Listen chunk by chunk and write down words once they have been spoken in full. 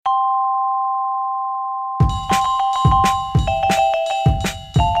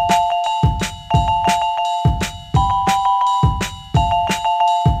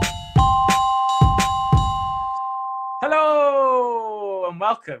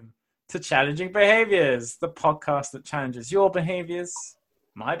welcome to Challenging Behaviors, the podcast that challenges your behaviors,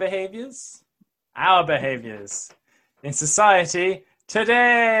 my behaviors, our behaviors in society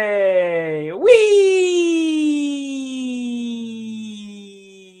today.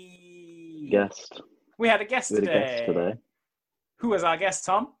 Guest. We had a guest today. Who was our guest,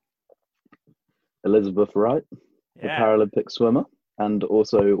 Tom? Elizabeth Wright, the Paralympic swimmer, and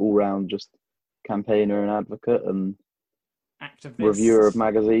also all-round just campaigner and advocate and activist, reviewer of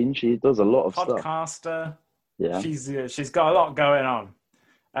magazines. She does a lot of stuff. Podcaster. Yeah, she's got a lot going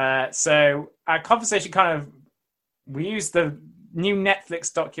on. So our conversation we used the new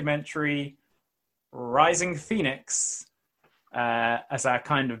Netflix documentary Rising Phoenix as our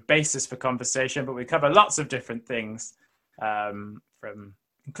kind of basis for conversation, but we cover lots of different things, from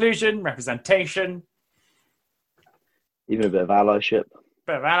inclusion, representation, even a bit of allyship.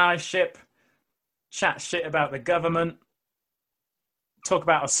 Chat shit about the government, talk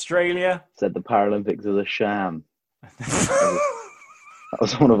about Australia. Said the Paralympics is a sham. That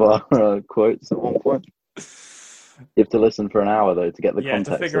was one of our quotes at one point. You have to listen for an hour, though, to get the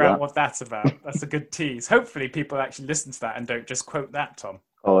context. To figure out what that's about. That's a good tease. Hopefully people actually listen to that and don't just quote that, Tom.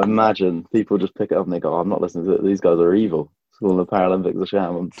 Oh, imagine. People just pick it up and they go, I'm not listening to it. These guys are evil. It's calling the Paralympics a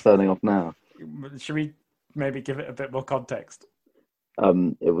sham. I'm turning off now. Should we maybe give it a bit more context?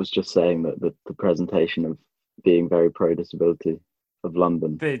 It was just saying that the presentation of being very pro-disability of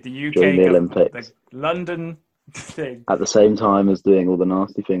London the UK during the Olympics, the London thing, at the same time as doing all the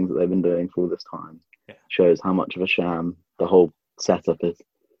nasty things that they've been doing for all this time, shows how much of a sham the whole setup is.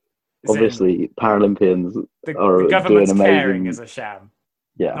 Obviously, Paralympians are the doing amazing. Caring is a sham.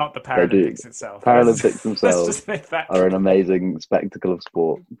 Yeah, not the Paralympics itself. Paralympics themselves are an amazing spectacle of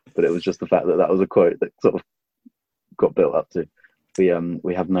sport, but it was just the fact that was a quote that sort of got built up to.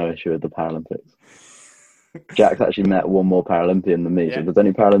 We have no issue with the Paralympics. Jack's actually met one more Paralympian than me, so if there's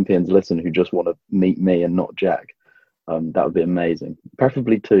any Paralympians listen who just want to meet me and not Jack, that would be amazing.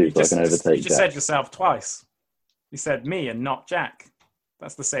 Preferably two, so I can overtake Jack. You just said yourself twice. You said me and not Jack.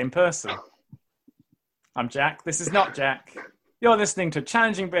 That's the same person. I'm Jack. This is not Jack. You're listening to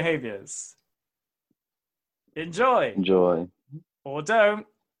Challenging Behaviors. Enjoy. Or don't.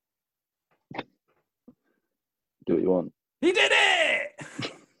 Do what you want. He did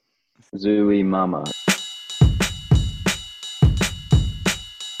it! Zooey Mama.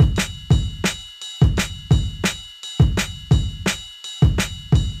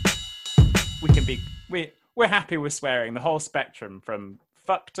 We're happy with swearing, the whole spectrum from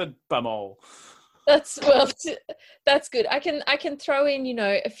fuck to bumhole. That's good. I can throw in,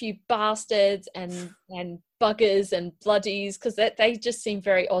 a few bastards and buggers and bloodies, because they just seem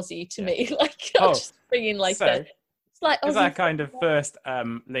very Aussie to me. Like I'll just bring in that. It's like as I kind of first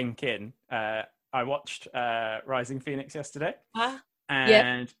link in, I watched Rising Phoenix yesterday,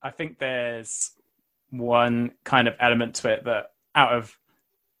 and I think there's one kind of element to it that out of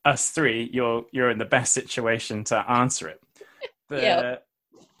us three, you're in the best situation to answer it.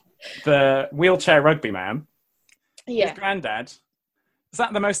 The wheelchair rugby man, his granddad, is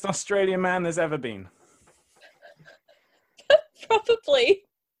that the most Australian man there's ever been? Probably.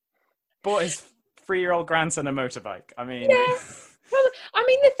 Bought his 3-year-old grandson a motorbike. I mean,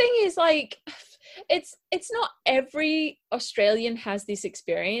 the thing is, like, it's not every Australian has this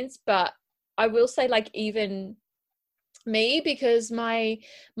experience, but I will say, like, even me, because my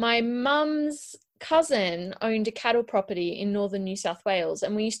mum's cousin owned a cattle property in northern New South Wales,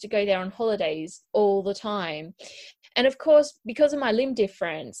 and we used to go there on holidays all the time. And of course, because of my limb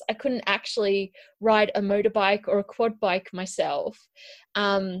difference, I couldn't actually ride a motorbike or a quad bike myself.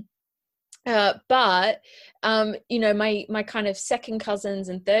 But my kind of second cousins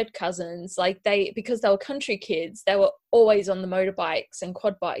and third cousins, like because they were country kids, they were always on the motorbikes and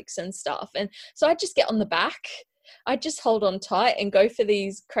quad bikes and stuff. And so I'd just get on the back. I just hold on tight and go for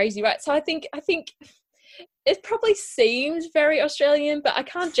these crazy rides. So I think it probably seems very Australian, but I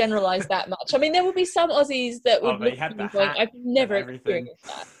can't generalize that much. I mean, there will be some Aussies that would look at me going, I've never experienced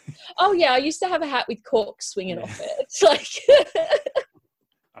that. Oh yeah, I used to have a hat with corks swinging off it. It's like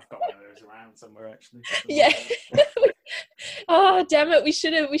I've got one of those around somewhere actually. Yeah. Oh damn it! We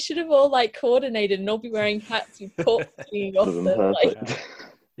should have all like coordinated and all be wearing hats with corks swinging off them.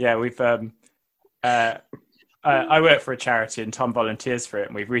 We've I work for a charity and Tom volunteers for it,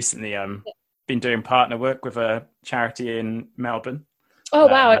 and we've recently been doing partner work with a charity in Melbourne. Oh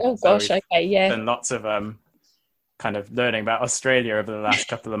wow! Oh gosh, okay, yeah. Done lots of kind of learning about Australia over the last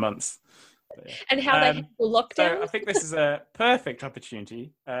couple of months. And how they handle lockdown. So I think this is a perfect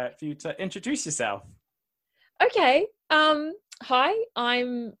opportunity for you to introduce yourself. Okay. Hi,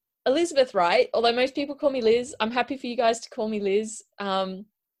 I'm Elizabeth Wright, although most people call me Liz. I'm happy for you guys to call me Liz. I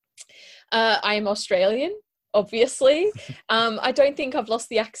am Australian, obviously. I don't think I've lost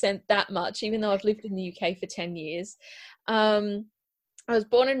the accent that much, even though I've lived in the UK for 10 years. I was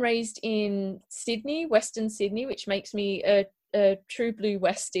born and raised in Sydney, Western Sydney, which makes me a true blue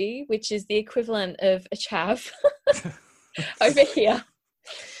Westie, which is the equivalent of a chav over here.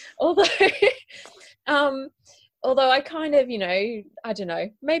 Although I kind of, I don't know,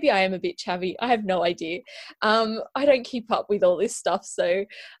 maybe I am a bit chavvy. I have no idea. I don't keep up with all this stuff. So,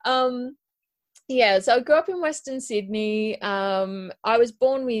 so I grew up in Western Sydney. I was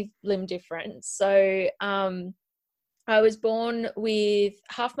born with limb difference. So I was born with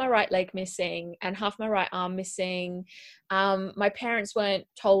half my right leg missing and half my right arm missing. My parents weren't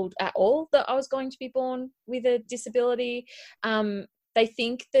told at all that I was going to be born with a disability. They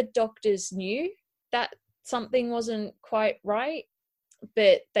think the doctors knew that something wasn't quite right,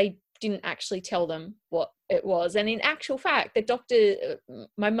 but they didn't actually tell them what it was. And in actual fact, the doctor,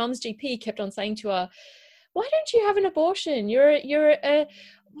 my mum's GP, kept on saying to her, "Why don't you have an abortion? You're a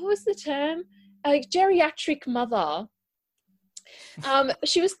what was the term? A geriatric mother."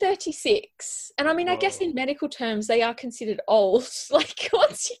 She was 36, and I mean, whoa. I guess in medical terms they are considered old, like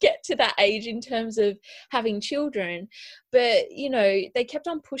once you get to that age in terms of having children. But they kept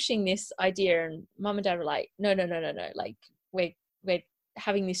on pushing this idea, and mum and dad were like, no, like we're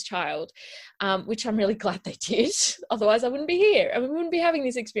having this child, which I'm really glad they did. Otherwise I wouldn't be here, and we wouldn't be having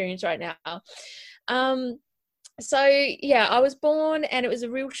this experience right now. So yeah, I was born, and it was a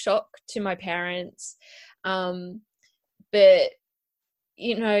real shock to my parents. But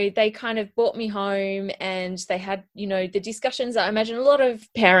they kind of brought me home, and they had, the discussions that I imagine a lot of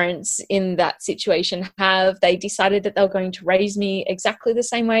parents in that situation have. They decided that they were going to raise me exactly the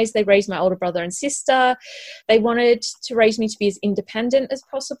same way as they raised my older brother and sister. They wanted to raise me to be as independent as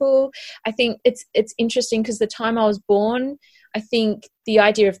possible. I think it's interesting because the time I was born, I think the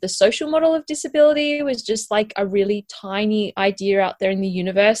idea of the social model of disability was just like a really tiny idea out there in the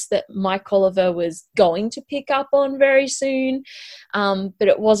universe that Mike Oliver was going to pick up on very soon, but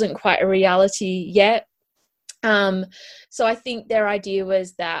it wasn't quite a reality yet. So I think their idea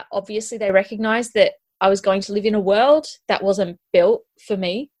was that obviously they recognized that I was going to live in a world that wasn't built for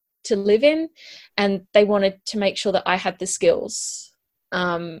me to live in, and they wanted to make sure that I had the skills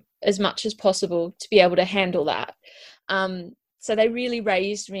as much as possible to be able to handle that. So they really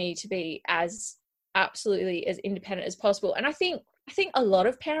raised me to be as absolutely as independent as possible. And I think a lot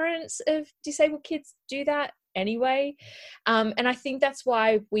of parents of disabled kids do that anyway. And I think that's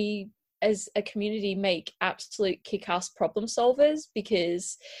why we as a community make absolute kick-ass problem solvers,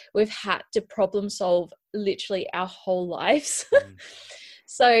 because we've had to problem solve literally our whole lives.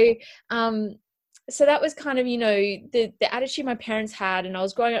 So that was kind of, the attitude my parents had, and I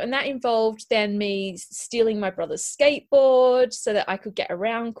was growing up, and that involved then me stealing my brother's skateboard so that I could get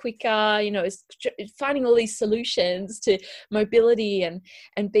around quicker. It's finding all these solutions to mobility and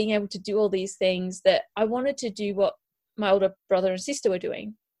being able to do all these things that I wanted to do what my older brother and sister were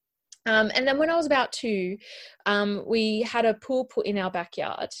doing. And then when I was about 2, we had a pool put in our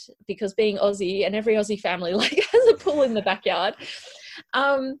backyard, because being Aussie, and every Aussie family has a pool in the backyard.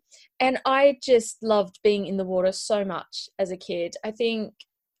 And I just loved being in the water so much as a kid. I think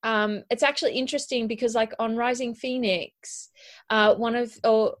it's actually interesting because on Rising Phoenix,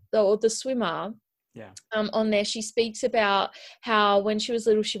 the swimmer, on there, she speaks about how when she was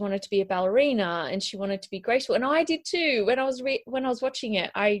little she wanted to be a ballerina and she wanted to be graceful, and I did too. When I was watching it,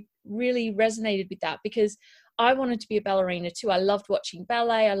 I really resonated with that, because I wanted to be a ballerina too. I loved watching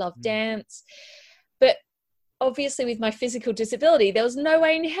ballet, I loved dance, but obviously with my physical disability there was no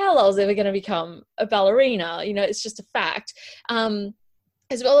way in hell I was ever going to become a ballerina. It's just a fact,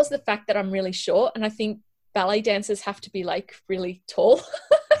 as well as the fact that I'm really short, and I think ballet dancers have to be really tall.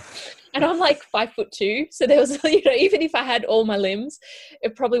 And I'm 5'2", so there was, even if I had all my limbs,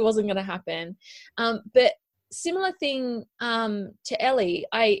 it probably wasn't going to happen. But similar thing to Ellie,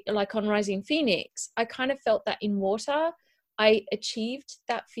 I on Rising Phoenix, I kind of felt that in water I achieved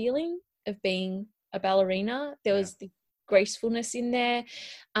that feeling of being a ballerina. There was the gracefulness in there.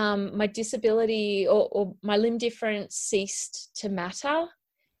 My disability or my limb difference ceased to matter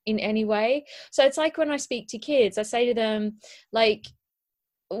in any way. So it's when I speak to kids, I say to them,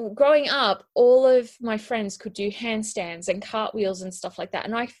 growing up, all of my friends could do handstands and cartwheels and stuff like that,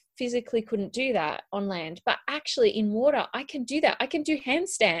 and I physically couldn't do that on land. But actually in water I can do that. I can do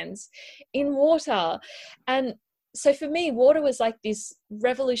handstands in water. And so for me, water was this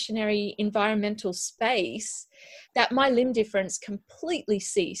revolutionary environmental space that my limb difference completely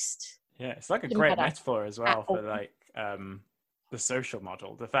ceased. Yeah, it's a great metaphor as well for the social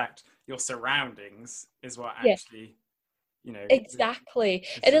model. The fact your surroundings is what Yeah. actually, you know. Exactly.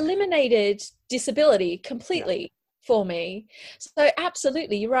 It eliminated disability completely for me. So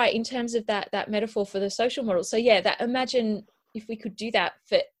absolutely, you're right in terms of that metaphor for the social model. So yeah, that imagine if we could do that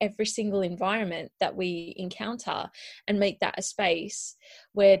for every single environment that we encounter and make that a space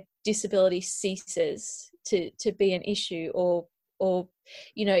where disability ceases to be an issue, or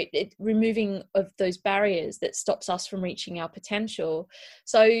you know, removing of those barriers that stops us from reaching our potential.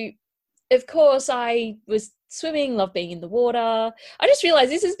 So of course I was swimming, love being in the water. I just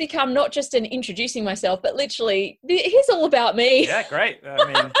realized this has become not just an introducing myself, but literally here's all about me. Yeah, great. I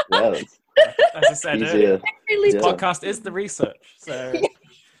mean, as I said easier. earlier, this podcast is the research, so exactly.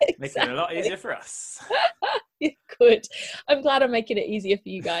 making it a lot easier for us. Good. I'm glad I'm making it easier for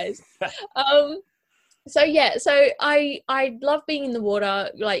you guys. So yeah, so I love being in the water.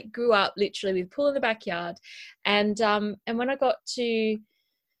 Like, grew up literally with a pool in the backyard, and when I got to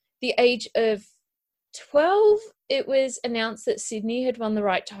the age of 12, it was announced that Sydney had won the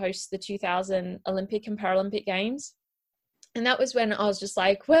right to host the 2000 Olympic and Paralympic Games. And that was when I was just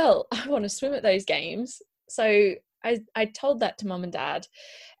like, well, I want to swim at those games. So I told that to mum and dad,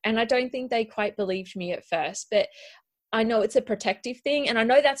 and I don't think they quite believed me at first, but I know it's a protective thing. And I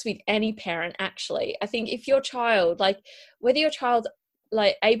know that's with any parent, actually. I think if your child, like whether your child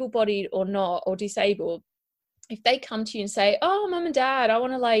like able-bodied or not, or disabled, if they come to you and say, oh, mum and dad, I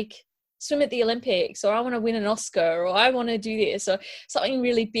want to like swim at the Olympics, or I want to win an Oscar, or I want to do this, or something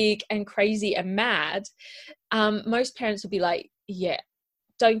really big and crazy and mad, most parents will be like, yeah,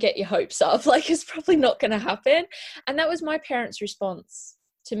 don't get your hopes up. Like, it's probably not going to happen. And that was my parents' response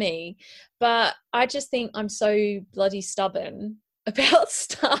to me. But I just think I'm so bloody stubborn about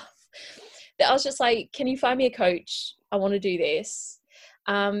stuff that I was just like, can you find me a coach? I want to do this.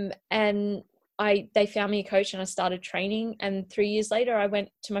 And they found me a coach, and I started training. And 3 years later, I went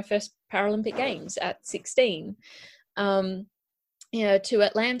to my first Paralympic Games at 16, to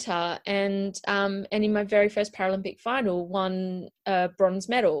Atlanta, and in my very first Paralympic final, won a bronze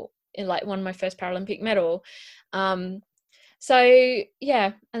medal, won my first Paralympic medal. So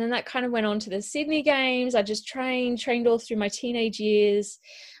yeah, and then that kind of went on to the Sydney Games. I just trained all through my teenage years,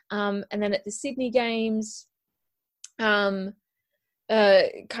 and then at the Sydney Games, kind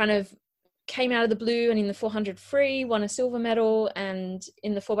of came out of the blue, and in the 400 free won a silver medal, and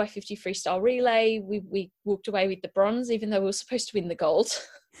in the 4x50 freestyle relay we walked away with the bronze, even though we were supposed to win the gold.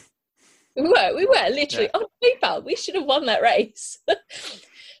 we were literally on paper we should have won that race,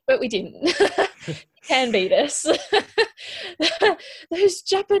 but we didn't. Can beat us. Those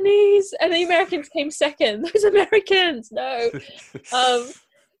Japanese and the Americans came second. Those Americans, no.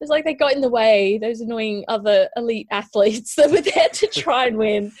 It's like they got in the way, those annoying other elite athletes that were there to try and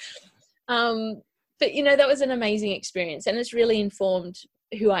win. But that was an amazing experience, and it's really informed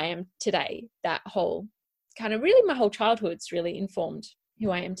who I am today. That whole kind of, really my whole childhood's really informed who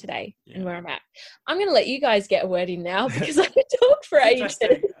I am today and where I'm at. I'm going to let you guys get a word in now, because I could talk for ages.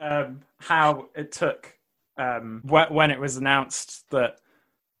 How it took when it was announced that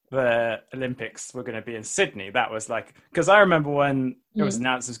the Olympics were going to be in Sydney. That was like, because I remember when it was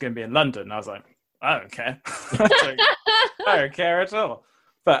announced it was going to be in London, I was like, I don't care. I don't care at all.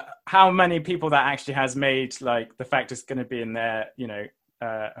 But how many people that actually has made, like, the fact it's going to be in their,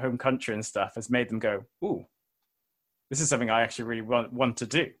 home country and stuff has made them go, ooh, this is something I actually really want to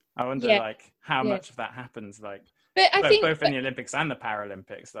do. I wonder, like, how much of that happens, like, but I think both in the Olympics and the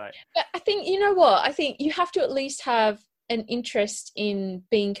Paralympics. Like, but I think, you know what? I think you have to at least have an interest in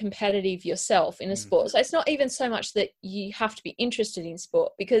being competitive yourself in a sport. So it's not even so much that you have to be interested in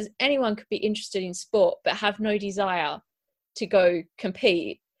sport, because anyone could be interested in sport but have no desire to go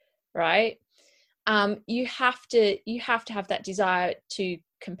compete, right? You have to have that desire to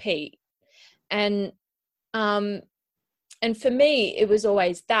compete, and for me it was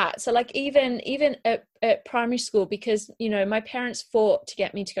always that. So like even at primary school, because my parents fought to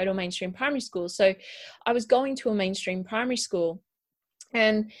get me to go to a mainstream primary school, so I was going to a mainstream primary school,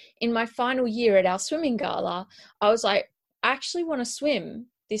 and in my final year at our swimming gala, I was like, I actually want to swim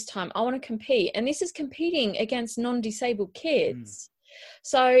this time. I want to compete. And this is competing against non-disabled kids.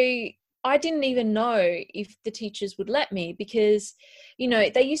 So I didn't even know if the teachers would let me, because,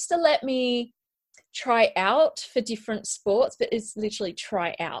 they used to let me try out for different sports, but it's literally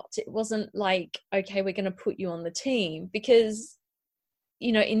try out. It wasn't like, okay, we're going to put you on the team, because,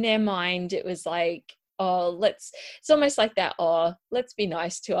 in their mind, it was like, it's almost like that, let's be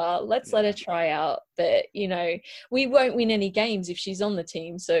nice to her, let's let her try out, but we won't win any games if she's on the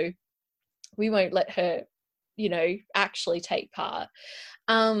team, so we won't let her actually take part.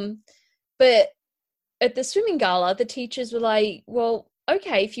 But at the swimming gala, the teachers were like, well,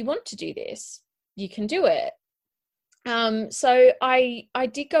 okay, if you want to do this, you can do it. So I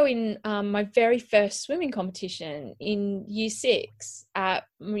did go in my very first swimming competition in year 6 at,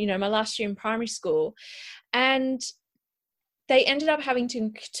 my last year in primary school, and they ended up having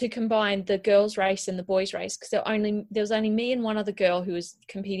to combine the girls' race and the boys' race, because there was only me and one other girl who was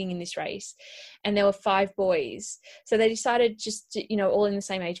competing in this race, and there were 5 boys. So they decided just to, all in the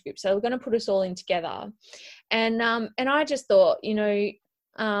same age group. So they were going to put us all in together, and I just thought,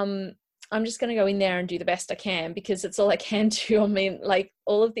 I'm just going to go in there and do the best I can, because it's all I can do. I mean, like,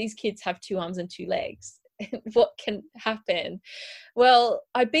 all of these kids have 2 arms and 2 legs. What can happen? Well,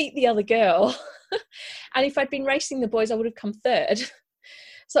 I beat the other girl. And if I'd been racing the boys, I would have come 3rd.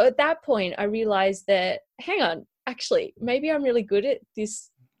 So at that point, I realized that, hang on, actually, maybe I'm really good at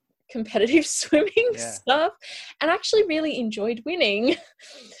this competitive swimming stuff, and actually really enjoyed winning.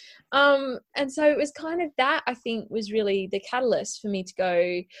 And so it was kind of that, I think, was really the catalyst for me to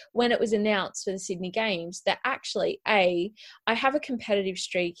go, when it was announced for the Sydney Games, that actually, I have a competitive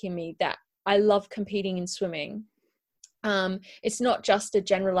streak in me, that I love competing in swimming. It's not just a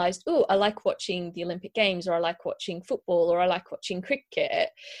generalized, I like watching the Olympic Games, or I like watching football, or I like watching cricket.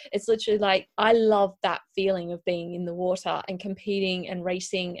 It's literally like, I love that feeling of being in the water and competing and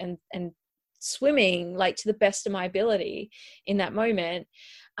racing and swimming, like, to the best of my ability in that moment.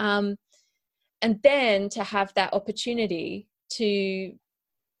 And then to have that opportunity to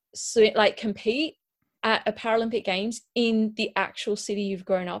compete at a Paralympic Games in the actual city you've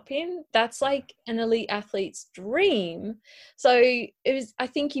grown up in, that's like an elite athlete's dream. So I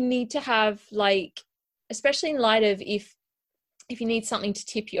think you need to have, like, especially in light of if you need something to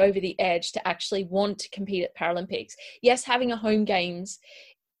tip you over the edge to actually want to compete at Paralympics, yes, having a home games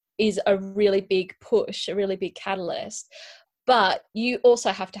is a really big push, a really big catalyst. But you also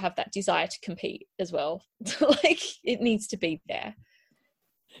have to have that desire to compete as well. Like, it needs to be there.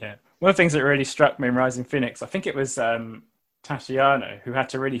 Yeah. One of the things that really struck me in Rising Phoenix, I think it was Tatiana, who had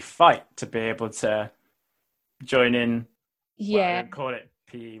to really fight to be able to join in. Yeah. Well, I don't call it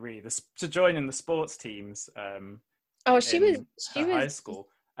PE really, to join in the sports teams. She was high school.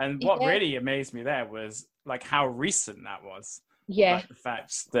 And what really amazed me there was, like, how recent that was. Yeah. Like, the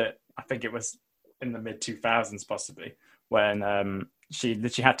fact that I think it was in the mid 2000s possibly, when she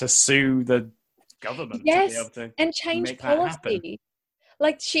had to sue the government to be able to and change make that happen. policy.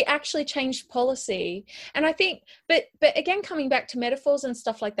 Like, she actually changed policy. And I think, but again, coming back to metaphors and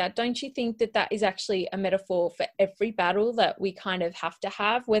stuff like that, don't you think that is actually a metaphor for every battle that we kind of have to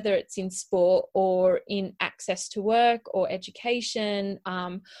have, whether it's in sport or in access to work or education,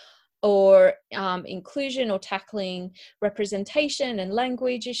 or inclusion, or tackling representation and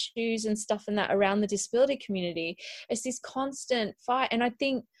language issues and stuff and that around the disability community? It's this constant fight. And I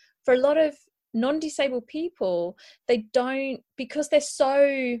think for a lot of non-disabled people, they don't, because they're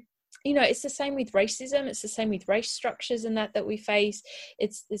so, it's the same with racism, it's the same with race structures and that we face,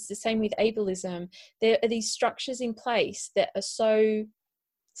 it's the same with ableism. There are these structures in place that are so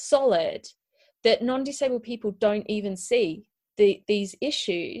solid that non-disabled people don't even see these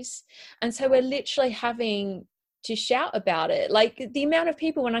issues. And so we're literally having to shout about it. Like, the amount of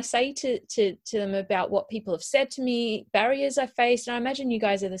people, when I say to them about what people have said to me, barriers I faced, and I imagine you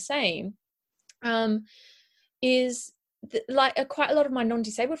guys are the same, is quite a lot of my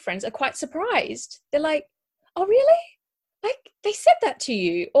non-disabled friends are quite surprised. They're like, oh really? Like, they said that to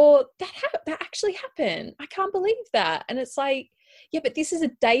you, or that actually happened? I can't believe that. And it's like, yeah, but this is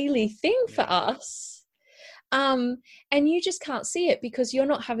a daily thing for us. And you just can't see it because you're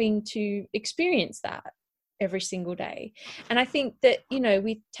not having to experience that every single day. And I think that,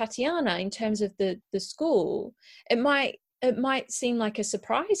 with Tatiana, in terms of the school, it might seem like a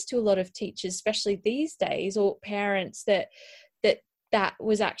surprise to a lot of teachers, especially these days, or parents, that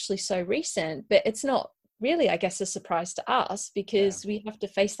was actually so recent. But it's not really, I guess, a surprise to us, because we have to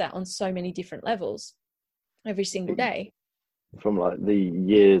face that on so many different levels every single day. From like the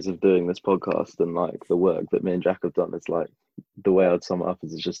years of doing this podcast and like the work that me and Jack have done, it's like, the way I'd sum it up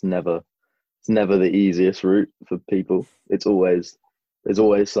is it's never the easiest route for people. There's always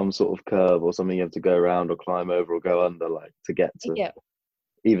some sort of curve or something you have to go around or climb over or go under, like, to get to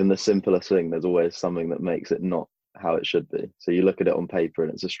even the simplest thing. There's always something that makes it not how it should be. So you look at it on paper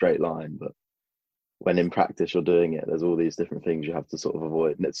and it's a straight line, but when in practice you're doing it, there's all these different things you have to sort of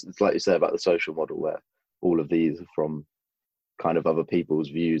avoid. And it's like you say about the social model, where all of these are from kind of other people's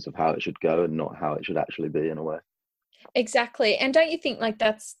views of how it should go and not how it should actually be, in a way. Exactly. And don't you think, like,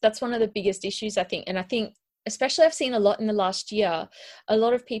 that's one of the biggest issues, I think? And I think, especially, I've seen a lot in the last year, a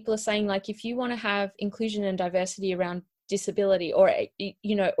lot of people are saying, like, if you want to have inclusion and diversity around disability, or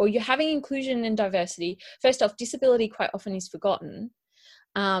or you're having inclusion and diversity. First off, disability quite often is forgotten,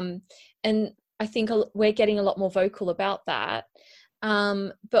 and I think we're getting a lot more vocal about that.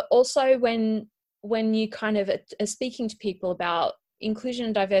 But also when you kind of are speaking to people about inclusion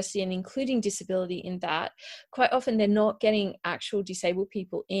and diversity and including disability in that, quite often they're not getting actual disabled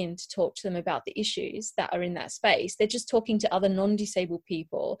people in to talk to them about the issues that are in that space. They're just talking to other non-disabled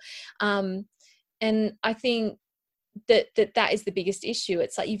people. And I think that is the biggest issue.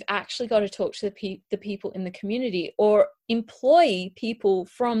 It's like you've actually got to talk to the people in the community, or employ people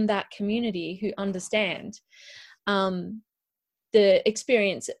from that community who understand the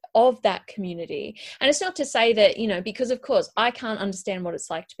experience of that community. And it's not to say that, because of course I can't understand what it's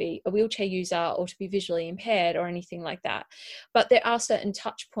like to be a wheelchair user or to be visually impaired or anything like that, but there are certain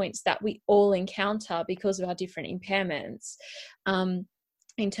touch points that we all encounter because of our different impairments,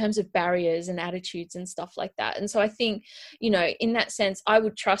 in terms of barriers and attitudes and stuff like that. And so I think, in that sense, I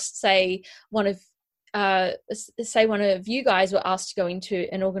would trust, say one of you guys were asked to go into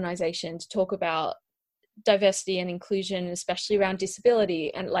an organization to talk about diversity and inclusion, especially around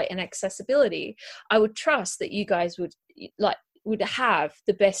disability and accessibility. I would trust that you guys would have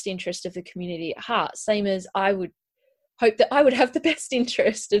the best interest of the community at heart, same as I would hope that I would have the best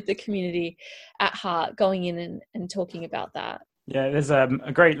interest of the community at heart going in and talking about that. Yeah, there's a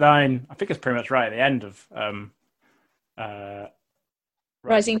great line, I think it's pretty much right at the end of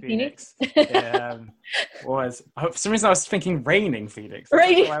Rising Phoenix. Yeah, for some reason I was thinking Raining Phoenix.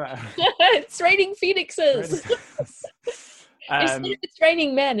 It's Raining Phoenixes. It's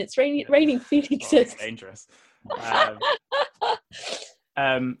raining men. It's raining Phoenixes. It's dangerous.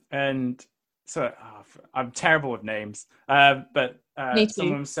 And so I'm terrible with names. But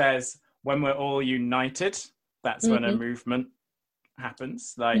someone says, when we're all united, that's when a movement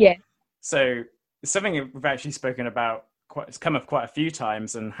happens. So it's something we've actually spoken about. It's come up quite a few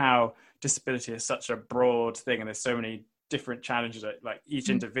times, and how disability is such a broad thing, and there's so many different challenges that each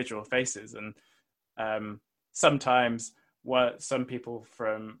individual faces. And sometimes some people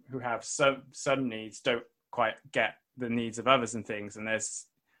who have some needs don't quite get the needs of others and things. And I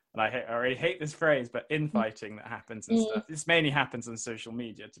already hate this phrase, but infighting that happens and stuff. This mainly happens on social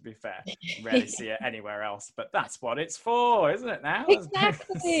media, to be fair. You rarely see it anywhere else, but that's what it's for, isn't it now?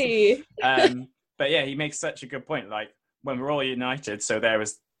 Exactly. But yeah, he makes such a good point. When we're all united, so there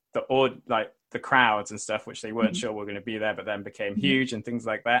was the crowds and stuff, which they weren't sure were going to be there, but then became huge and things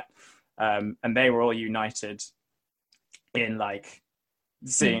like that. And they were all united in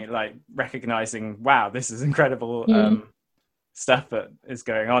seeing, recognizing, wow, this is incredible stuff that is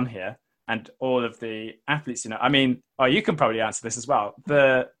going on here. And all of the athletes, I mean, you can probably answer this as well.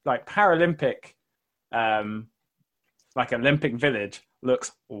 The Paralympic, Olympic Village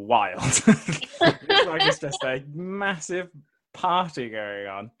looks wild. It's just a massive party going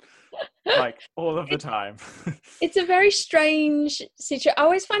on, all of the time. It's a very strange situation. I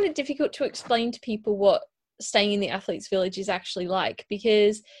always find it difficult to explain to people what staying in the athletes' village is actually like,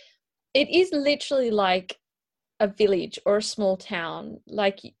 because it is literally like a village or a small town.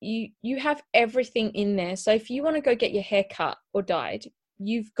 You have everything in there. So if you want to go get your hair cut or dyed,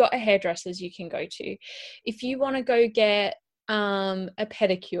 you've got a hairdresser's you can go to. If you want to go get a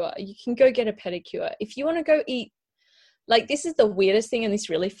pedicure, you can go get a pedicure. If you want to go eat, this is the weirdest thing, and this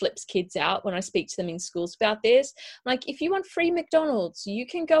really flips kids out when I speak to them in schools about this. If you want free McDonald's, you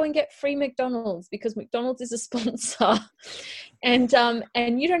can go and get free McDonald's, because McDonald's is a sponsor, and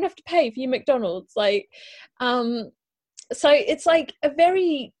you don't have to pay for your McDonald's. So it's a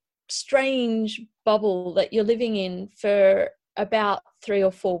very strange bubble that you're living in for about 3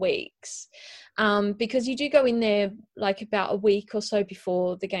 or 4 weeks, because you do go in there about a week or so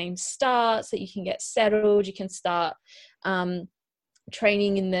before the game starts, that you can get settled, you can start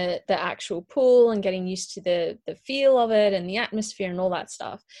training in the actual pool and getting used to the feel of it and the atmosphere and all that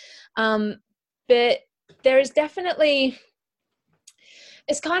stuff. But there is definitely,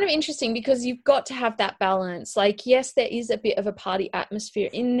 it's kind of interesting because you've got to have that balance. Yes, there is a bit of a party atmosphere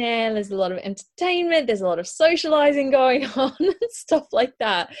in there. There's a lot of entertainment. There's a lot of socializing going on and stuff like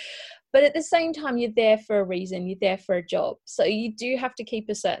that. But at the same time, you're there for a reason. You're there for a job. So you do have to keep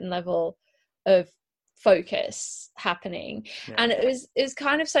a certain level of focus happening. Yeah. And it was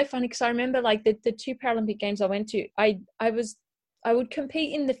kind of so funny, because I remember the 2 Paralympic games I went to, I would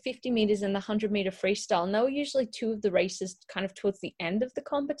compete in the 50 meters and the 100 meter freestyle. And they were usually 2 of the races kind of towards the end of the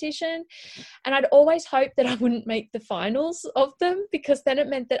competition. And I'd always hoped that I wouldn't make the finals of them, because then it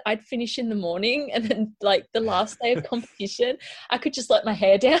meant that I'd finish in the morning, and then the last day of competition, I could just let my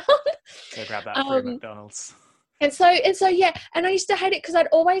hair down. So grab that free McDonald's. And so, yeah. And I used to hate it, because I'd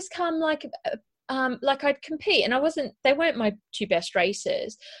always come like I'd compete, and they weren't my two best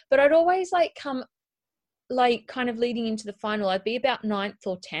races, but I'd always like come like kind of leading into the final, I'd be about 9th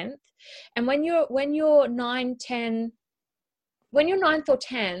or 10th. And when you're 9th or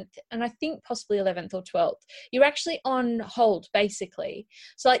 10th, and I think possibly 11th or 12th, you're actually on hold basically.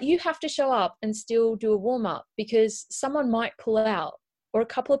 So like you have to show up and still do a warm up, because someone might pull out, or a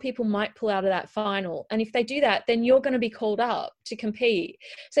couple of people might pull out of that final. And if they do that, then you're going to be called up to compete.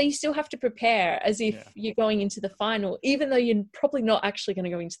 So you still have to prepare as if you're going into the final, even though you're probably not actually going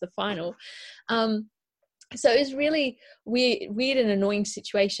to go into the final. So it was really weird and annoying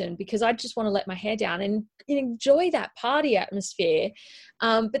situation, because I just want to let my hair down and enjoy that party atmosphere.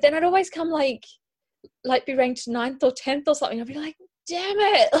 But then I'd always come like be ranked 9th or 10th or something. I'd be like, damn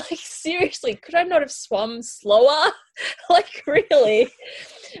it, like seriously, could I not have swum slower? Like really?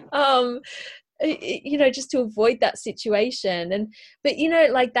 Just to avoid that situation. But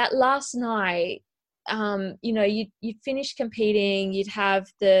like that last night, you'd finish competing, you'd have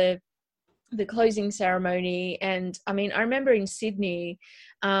the closing ceremony. And I mean, I remember in Sydney,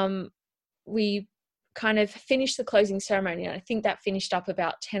 we kind of finished the closing ceremony, and I think that finished up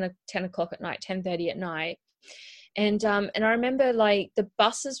about 10 o'clock at night, 10:30 at night. And I remember like the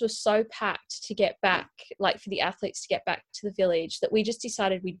buses were so packed to get back, like for the athletes to get back to the village, that we just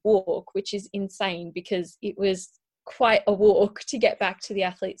decided we'd walk, which is insane because it was quite a walk to get back to the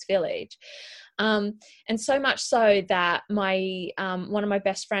athletes' village. And so much so that my one of my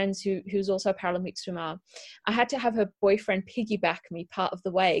best friends, who's also a Paralympic swimmer, I had to have her boyfriend piggyback me part of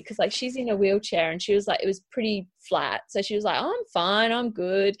the way, because like she's in a wheelchair, and she was like, it was pretty flat, so she was like, oh, I'm fine, I'm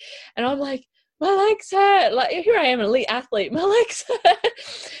good. And I'm like, my legs hurt. Like, here I am, an elite athlete. My legs hurt.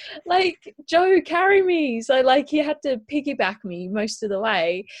 Like, Joe, carry me. So like he had to piggyback me most of the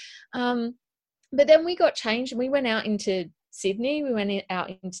way. But then we got changed and we went out into Sydney. We went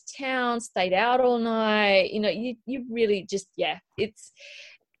out into town, stayed out all night. You really just, it's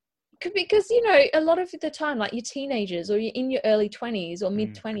because, a lot of the time, like you're teenagers or you're in your early 20s or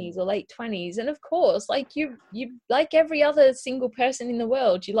mid 20s or late 20s. And of course, like you like every other single person in the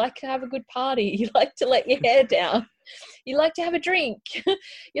world, you like to have a good party. You like to let your hair down. You like to have a drink.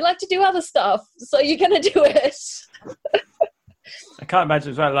 You like to do other stuff. So you're going to do it. I can't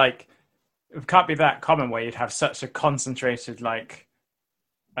imagine as well, like, it can't be that common where you'd have such a concentrated, like,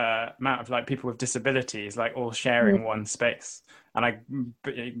 amount of like people with disabilities, like all sharing one space. And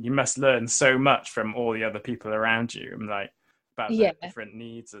you must learn so much from all the other people around you, and like about their different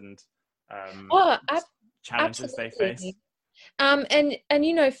needs and challenges absolutely. They face.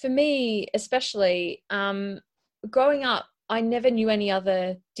 And for me especially, growing up, I never knew any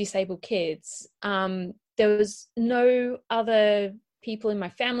other disabled kids. There was no other people in my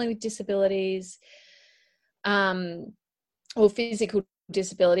family with disabilities, or physical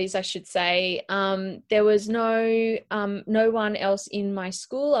disabilities, I should say. There was no one else in my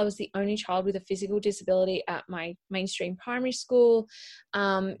school. I was the only child with a physical disability at my mainstream primary school.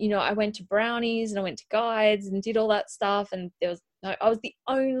 I went to Brownies and I went to Guides and did all that stuff, and I was the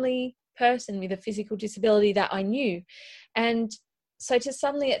only person with a physical disability that I knew. And so to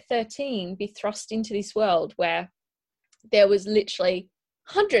suddenly at 13 be thrust into this world where there was literally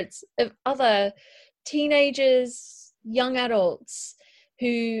hundreds of other teenagers, young adults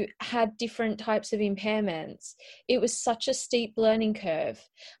who had different types of impairments, it was such a steep learning curve.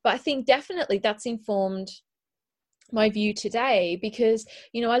 But I think definitely that's informed my view today, because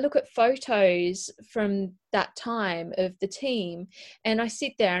I look at photos from that time of the team and I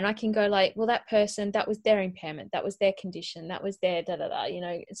sit there and I can go like, well, that person, that was their impairment, that was their condition, that was their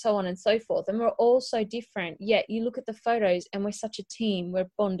so on and so forth. And we're all so different, yet you look at the photos and we're such a team, we're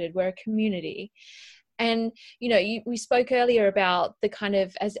bonded, we're a community. And we spoke earlier about the kind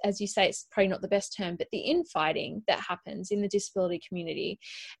of, as you say, it's probably not the best term, but the infighting that happens in the disability community.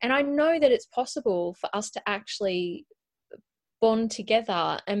 And I know that it's possible for us to actually bond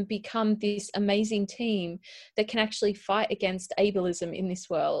together and become this amazing team that can actually fight against ableism in this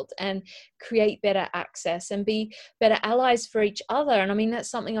world and create better access and be better allies for each other. And I mean, that's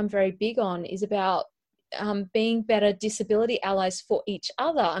something I'm very big on, is about being better disability allies for each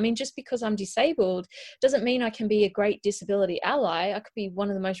other. I mean, just because I'm disabled doesn't mean I can be a great disability ally. I could be one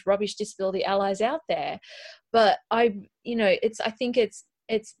of the most rubbish disability allies out there. But I think it's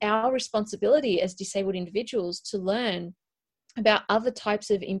our responsibility as disabled individuals to learn about other types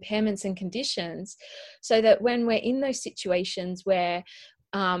of impairments and conditions, so that when we're in those situations where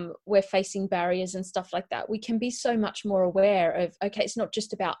we're facing barriers and stuff like that, we can be so much more aware of, okay, it's not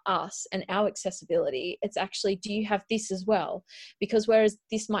just about us and our accessibility. It's actually, do you have this as well? Because whereas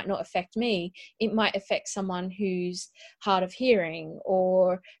this might not affect me, it might affect someone who's hard of hearing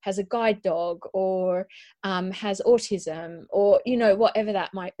or has a guide dog or has autism or, you know, whatever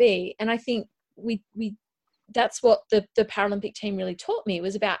that might be. And I think we that's what the Paralympic team really taught me,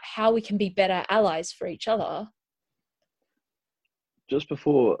 was about how we can be better allies for each other. Just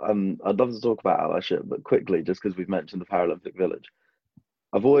before, I'd love to talk about allyship, but quickly, just because we've mentioned the Paralympic Village,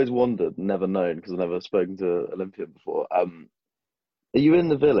 I've always wondered, never known, because I've never spoken to an Olympian before. Are you in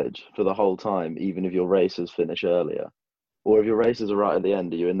the village for the whole time, even if your races finish earlier? Or if your races are right at the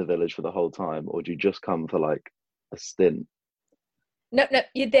end, are you in the village for the whole time? Or do you just come for like a stint? No,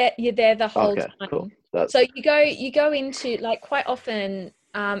 you're there the whole time. Cool. So you go into, like, quite often,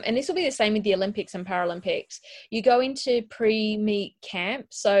 and this will be the same with the Olympics and Paralympics, you go into pre-meet camp.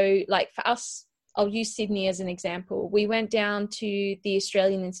 So like for us, I'll use Sydney as an example. We went down to the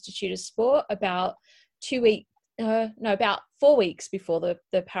Australian Institute of Sport about 4 weeks before the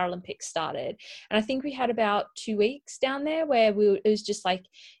Paralympics started. And I think we had about 2 weeks down there where it was just like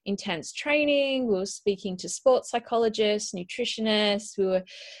intense training. We were speaking to sports psychologists, nutritionists. We were,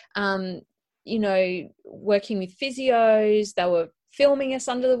 working with physios. They were filming us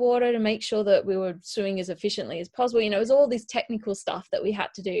under the water to make sure that we were swimming as efficiently as possible. You know, it was all this technical stuff that we had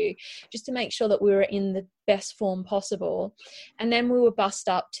to do just to make sure that we were in the best form possible. And then we were bussed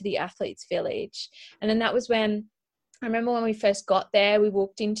up to the athletes' village. And then that was when, I remember when we first got there, we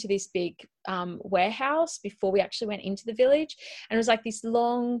walked into this big warehouse before we actually went into the village. And it was like this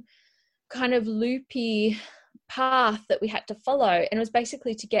long kind of loopy path that we had to follow, and it was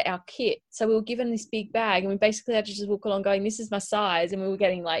basically to get our kit. So we were given this big bag and we basically had to just walk along going, this is my size, and we were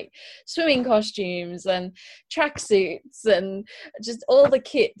getting like swimming costumes and tracksuits and just all the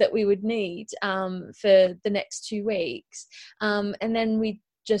kit that we would need for the next 2 weeks, and then we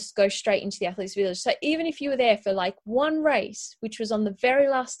just go straight into the athletes' village. So even if you were there for like one race, which was on the very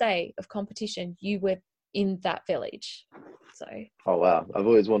last day of competition, you were in that village. So oh wow, I've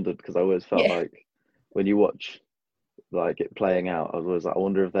always wondered, because I always felt like when you watch like it playing out, I was always like, I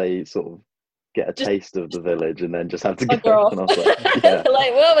wonder if they sort of get a taste of the village and then just have to go. And I was like, yeah.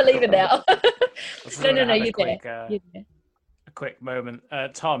 Like, well, we're leaving now. No, you're quick, there. A quick moment.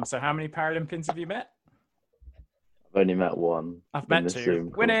 Tom, so how many Paralympians have you met? I've only met one. I've met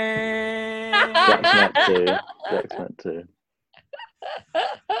two. Winning! Jack's met two.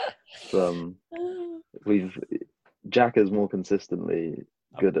 Jack is more consistently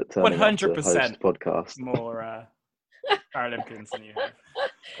good at turning 100% up to host podcast. More Paralympians than you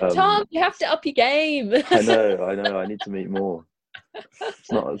have. Tom, you have to up your game. I know. I need to meet more.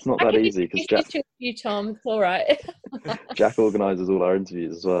 It's not that easy, because Jack. You, Tom. It's all right. Jack organises all our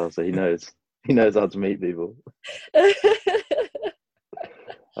interviews as well, so he knows how to meet people.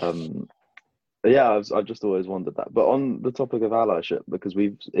 Yeah, I've just always wondered that. But on the topic of allyship, because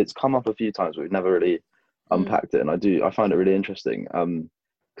it's come up a few times, we've never really unpacked it, and I find it really interesting.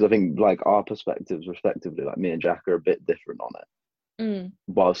 Because I think like our perspectives, respectively, like me and Jack, are a bit different on it,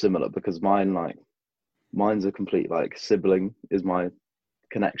 while similar. Because mine's a complete like sibling is my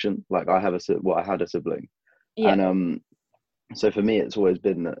connection. Like I had a sibling, and so for me, it's always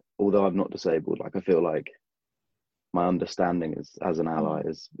been that although I'm not disabled, like I feel like my understanding as an ally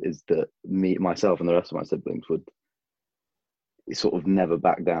is that myself and the rest of my siblings would sort of never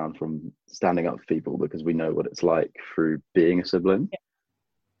back down from standing up for people, because we know what it's like through being a sibling.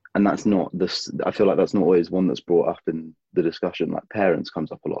 And that's not this. I feel like that's not always one that's brought up in the discussion. Like parents comes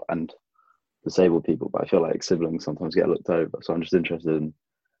up a lot, and disabled people, but I feel like siblings sometimes get looked over. So I'm just interested in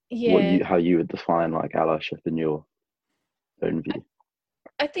how you would define like allyship in your own view.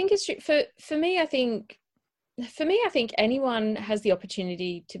 I think it's true. For me, I think anyone has the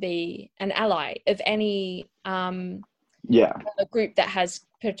opportunity to be an ally of any a group that has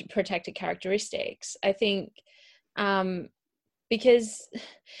protected characteristics. I think because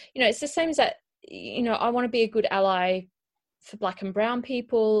it's the same as that. I want to be a good ally for Black and brown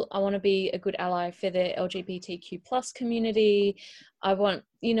people. I want to be a good ally for the LGBTQ plus community. I want,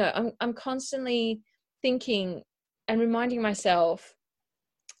 I'm constantly thinking and reminding myself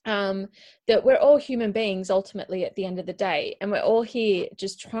that we're all human beings ultimately at the end of the day, and we're all here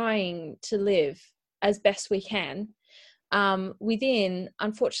just trying to live as best we can within,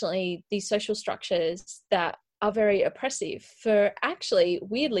 unfortunately, these social structures that are very oppressive for actually,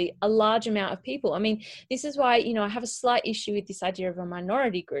 weirdly, a large amount of people. I mean, this is why, I have a slight issue with this idea of a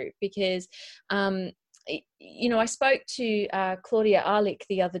minority group, because I spoke to Claudia Arlick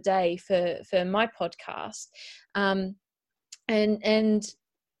the other day for my podcast, and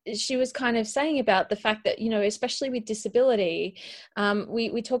she was kind of saying about the fact that, you know, especially with disability,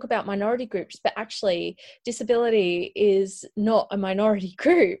 we talk about minority groups, but actually disability is not a minority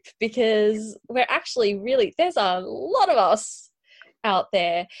group, because we're actually really, there's a lot of us out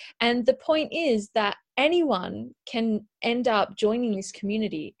there. And the point is that anyone can end up joining this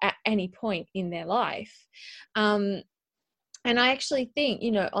community at any point in their life. And I actually think,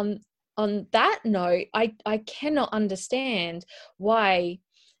 you know, on that note, I cannot understand why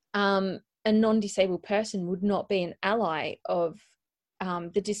a non-disabled person would not be an ally of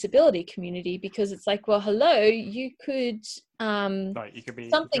the disability community, because it's like, well, hello, you could like you could be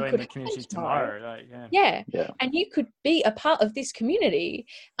something joining could the community happen tomorrow, like yeah, and you could be a part of this community,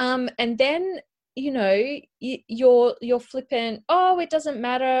 and then, you know, you're flippant, oh, it doesn't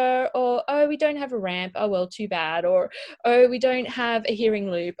matter, or oh, we don't have a ramp, oh well, too bad, or oh, we don't have a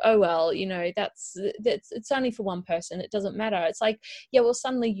hearing loop, oh well, you know, that's it's only for one person, it doesn't matter. It's like, yeah, well,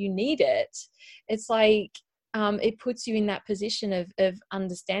 suddenly you need it. It's like it puts you in that position of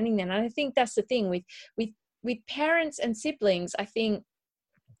understanding them. And I think that's the thing with parents and siblings, I think.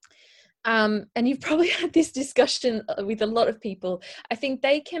 And you've probably had this discussion with a lot of people. I think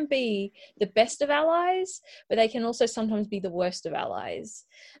they can be the best of allies, but they can also sometimes be the worst of allies.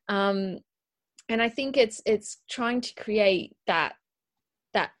 And I think it's trying to create that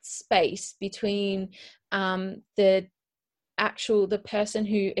space between the person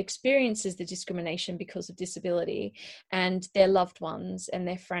who experiences the discrimination because of disability and their loved ones and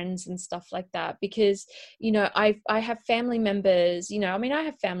their friends and stuff like that. Because, you know, I have family members, you know, I mean, I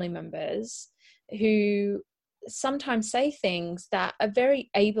have family members who sometimes say things that are very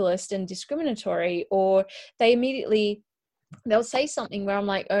ableist and discriminatory, or they'll say something where I'm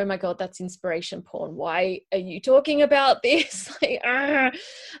like, oh my God, that's inspiration porn. Why are you talking about this? Like,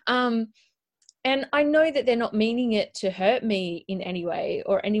 and I know that they're not meaning it to hurt me in any way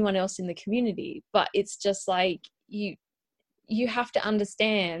or anyone else in the community, but it's just like, you have to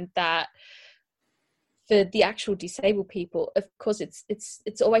understand that for the actual disabled people, of course,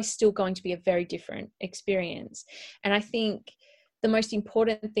 it's always still going to be a very different experience. And I think the most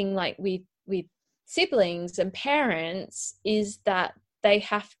important thing, like with siblings and parents, is that they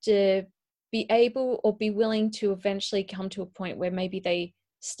have to be able or be willing to eventually come to a point where maybe they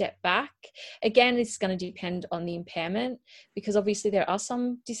step back. Again, it's going to depend on the impairment, because obviously there are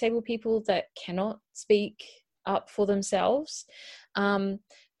some disabled people that cannot speak up for themselves.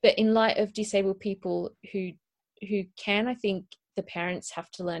 But in light of disabled people who can, I think the parents have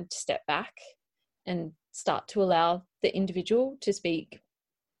to learn to step back and start to allow the individual to speak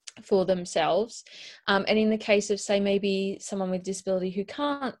for themselves. And in the case of, say, maybe someone with disability who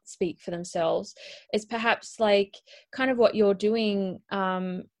can't speak for themselves, it's perhaps like kind of what you're doing,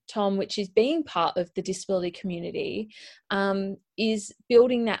 Tom, which is being part of the disability community, is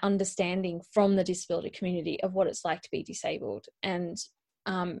building that understanding from the disability community of what it's like to be disabled, and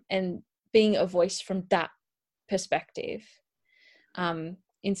being a voice from that perspective,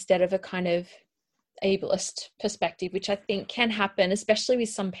 instead of a kind of ableist perspective, which I think can happen, especially with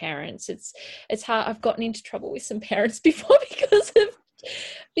some parents. It's hard. I've gotten into trouble with some parents before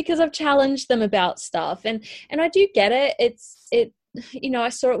because I've challenged them about stuff, and I do get it. It you know, I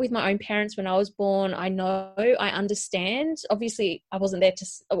saw it with my own parents when I was born. I know, I understand. Obviously, I wasn't there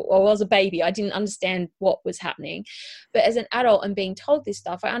I was a baby. I didn't understand what was happening, but as an adult and being told this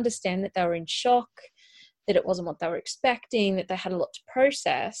stuff, I understand that they were in shock, that it wasn't what they were expecting, that they had a lot to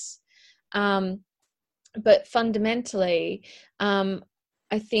process. But fundamentally,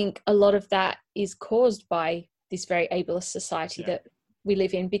 I think a lot of that is caused by this very ableist society that we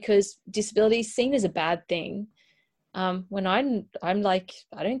live in, because disability is seen as a bad thing. When I'm like,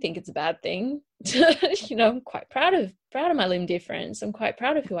 I don't think it's a bad thing. You know, I'm quite proud of my limb difference. I'm quite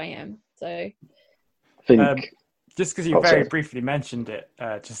proud of who I am. So, I think just because you very briefly mentioned it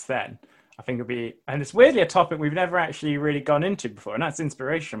just then, I think it'll be, and it's weirdly a topic we've never actually really gone into before, and that's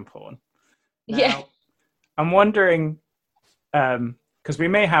inspiration porn. Now, I'm wondering, because we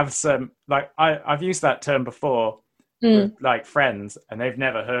may have some, like, I've used that term before with like friends, and they've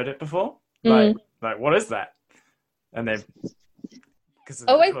never heard it before. Like what is that? And they've, because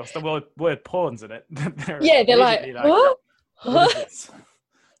of course the word porn's in it. They're like, what? What is this?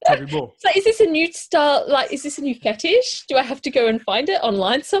 Tell me more. So is this a new style? Like, is this a new fetish? Do I have to go and find it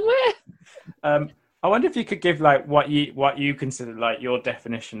online somewhere? I wonder if you could give like what you consider like your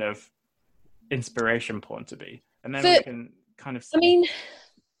definition of inspiration porn to be, and then we can kind of.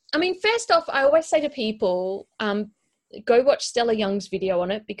 I mean, first off, I always say to people, go watch Stella Young's video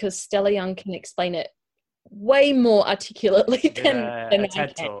on it, because Stella Young can explain it way more articulately than I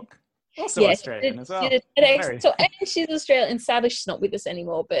TED can. Talk. Also Australian as well. And she's Australian, and sadly she's not with us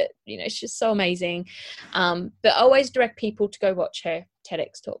anymore, but she's so amazing. But I always direct people to go watch her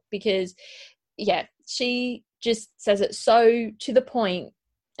TEDx talk, because she just says it so to the point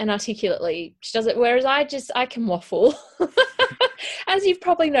and articulately. She does it, whereas I can waffle. As you've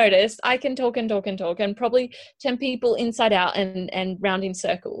probably noticed, I can talk and probably turn people inside out and round in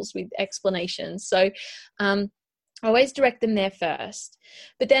circles with explanations. So I always direct them there first.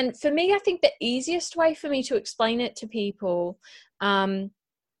 But then for me, I think the easiest way for me to explain it to people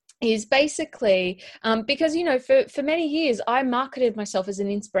is basically because, for many years, I marketed myself as an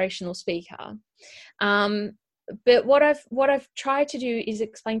inspirational speaker. But what I've tried to do is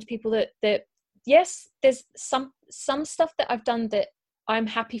explain to people that yes, there's some stuff that I've done that I'm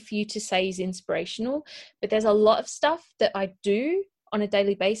happy for you to say is inspirational, but there's a lot of stuff that I do on a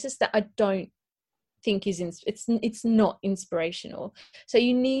daily basis that I don't think is it's not inspirational. So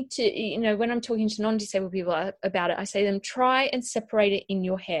you need to, when I'm talking to non-disabled people about it, I say to them, try and separate it in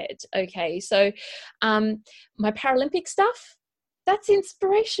your head. Okay, so my Paralympic stuff, that's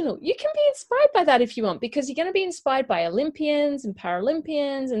inspirational. You can be inspired by that if you want, because you're going to be inspired by Olympians and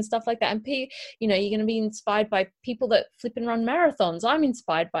Paralympians and stuff like that. And you're going to be inspired by people that flip and run marathons. I'm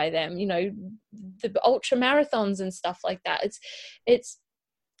inspired by them, the ultra marathons and stuff like that. It's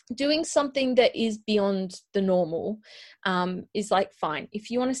doing something that is beyond the normal is like, fine.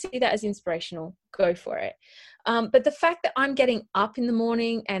 If you want to see that as inspirational, go for it. But the fact that I'm getting up in the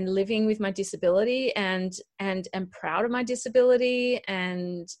morning and living with my disability and am proud of my disability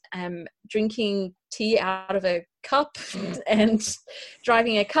and am drinking tea out of a cup and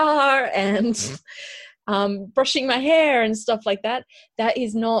driving a car and brushing my hair and stuff like that, that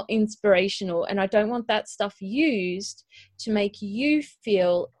is not inspirational. And I don't want that stuff used to make you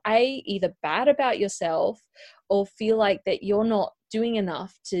feel either bad about yourself or feel like that you're not doing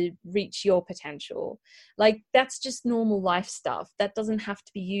enough to reach your potential. Like, that's just normal life stuff. That doesn't have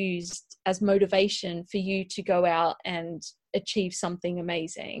to be used as motivation for you to go out and achieve something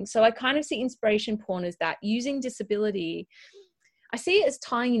amazing. So I kind of see inspiration porn as that, using disability. I see it as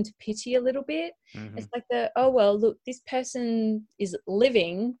tying into pity a little bit. Mm-hmm. It's like look, this person is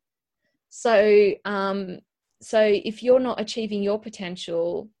living. So if you're not achieving your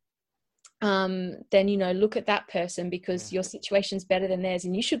potential, then, look at that person, because your situation's better than theirs,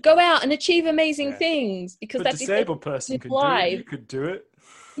 and you should go out and achieve amazing things, because that disabled person could do it. You could do it.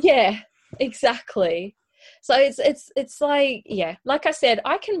 Yeah, exactly. So it's like, like I said,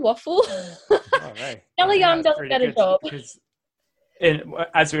 I can waffle. Kelly Young does a better job.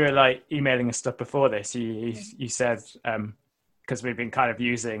 As we were like emailing and stuff before this, you said, because we've been kind of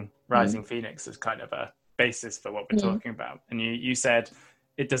using Rising Phoenix as kind of a basis for what we're talking about, and you said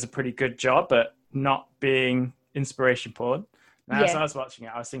it does a pretty good job at not being inspiration porn. And as I was watching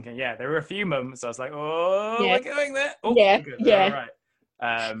it, I was thinking, there were a few moments I was like, we're going there. Oh, all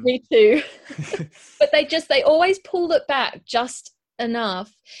right. Me too. But they always pulled it back just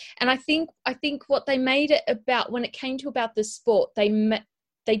enough. And I think what they made it about, when it came to about the sport, they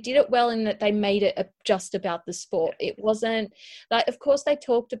did it well in that they made it just about the sport. It wasn't like, of course they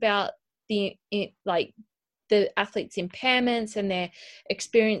talked about the athletes' impairments and their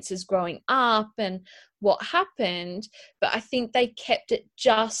experiences growing up and what happened, but I think they kept it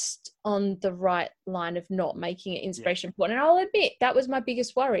just on the right line of not making it inspiration porn. And I'll admit, that was my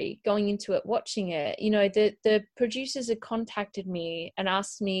biggest worry going into it, watching it. The producers had contacted me and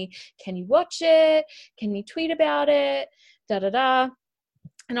asked me, can you watch it? Can you tweet about it? And I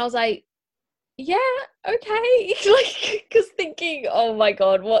was like, yeah, okay. Because thinking, oh my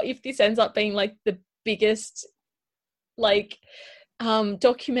God, what if this ends up being like the biggest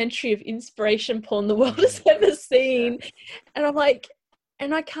documentary of inspiration porn the world has ever seen? And I'm like,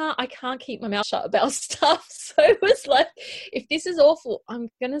 and I can't keep my mouth shut about stuff. So it was like, if this is awful, I'm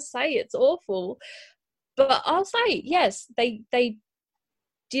gonna say it's awful. But I'll say, yes, they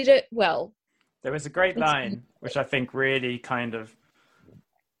did it well. There was a great line which I think really kind of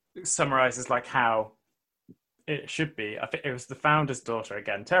summarizes like how it should be. I think it was the founder's daughter,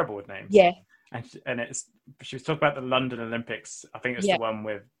 again, terrible with names. Yeah. And she was talking about the London Olympics. I think it was the one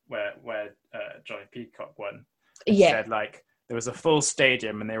with where Johnny Peacock won. She said like there was a full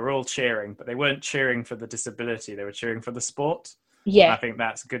stadium and they were all cheering, but they weren't cheering for the disability; they were cheering for the sport. Yeah, and I think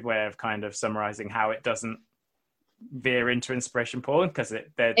that's a good way of kind of summarizing how it doesn't veer into inspiration porn, because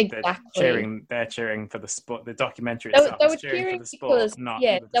they're cheering for the sport. The documentary itself is cheering for the sport, not for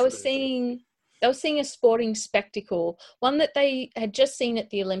the disability. They were seeing a sporting spectacle, one that they had just seen at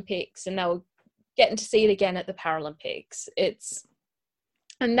the Olympics, and they were getting to see it again at the Paralympics.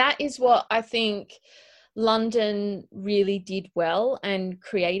 And that is what I think, London really did well and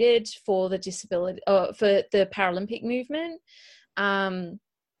created for the disability, for the Paralympic movement,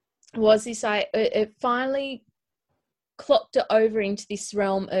 was this, it finally clocked it over into this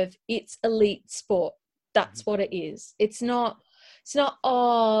realm of it's elite sport. That's what it is. It's not,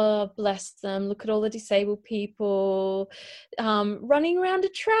 oh, bless them, look at all the disabled people running around a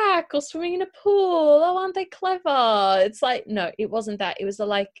track or swimming in a pool. Oh, aren't they clever? It's like, no, it wasn't that. It was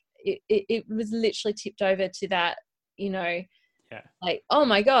like, it was literally tipped over to that, like, oh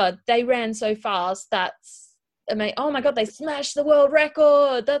my God, they ran so fast. That's amazing. Oh my God, they smashed the world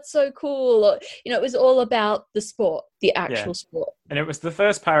record. That's so cool. Or, it was all about the sport, the actual sport. And it was the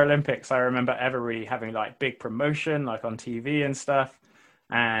first Paralympics I remember ever really having like big promotion, like on TV and stuff.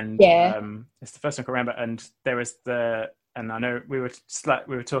 And it's the first one I can remember. And there was and I know we were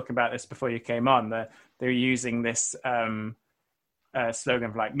talking about this before you came on. They were using this slogan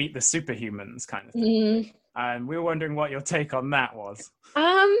of like "Meet the Superhumans" kind of thing. And we were wondering what your take on that was.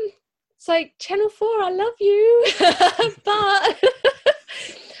 It's like, Channel 4, I love you, but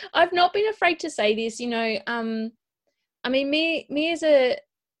I've not been afraid to say this. I mean, me as a,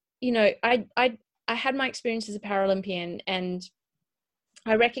 I had my experience as a Paralympian, and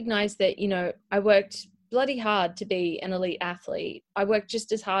I recognized that, I worked bloody hard to be an elite athlete. I worked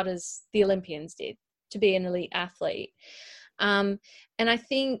just as hard as the Olympians did to be an elite athlete. And I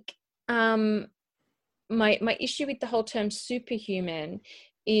think my issue with the whole term superhuman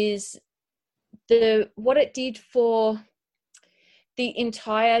is what it did for the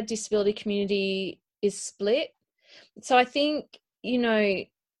entire disability community is split. So I think, it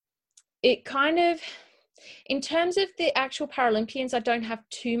kind of, in terms of the actual Paralympians, I don't have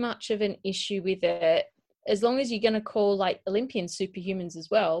too much of an issue with it, as long as you're going to call like Olympians superhumans as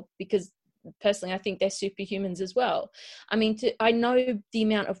well, because personally I think they're superhumans as well. I mean, I know the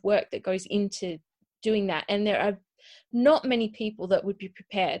amount of work that goes into doing that, and there are not many people that would be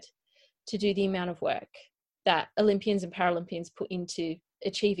prepared to do the amount of work that Olympians and Paralympians put into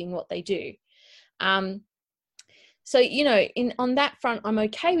achieving what they do. So, on that front, I'm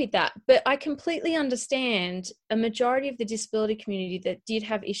okay with that. But I completely understand a majority of the disability community that did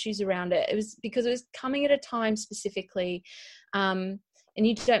have issues around it. It was because it was coming at a time specifically, and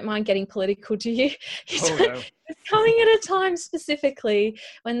you don't mind getting political, do you? No. It's coming at a time specifically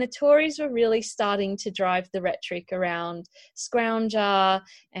when the Tories were really starting to drive the rhetoric around scrounger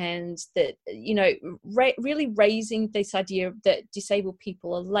and that, really raising this idea that disabled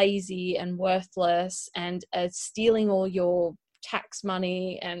people are lazy and worthless and are stealing all your tax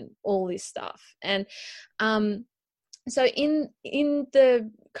money and all this stuff. And so in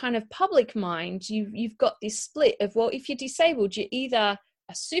the kind of public mind, you've got this split of, well, if you're disabled, you're either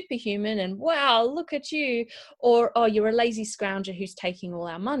a superhuman and wow, look at you, or oh, you're a lazy scrounger who's taking all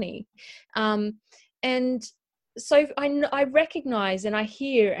our money. And so I recognize and I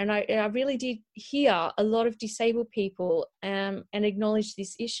hear, and I really did hear a lot of disabled people and acknowledge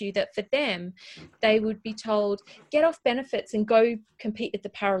this issue, that for them, they would be told, get off benefits and go compete at the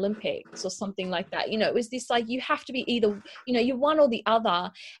Paralympics or something like that. It was this like, you have to be either, you're one or the other.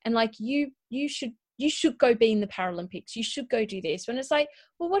 And like, you should go be in the Paralympics. You should go do this. When it's like,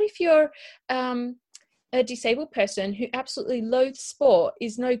 well, what if you're a disabled person who absolutely loathes sport,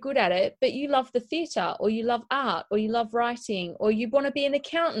 is no good at it, but you love the theatre, or you love art, or you love writing, or you want to be an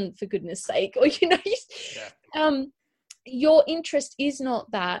accountant, for goodness sake, or, your interest is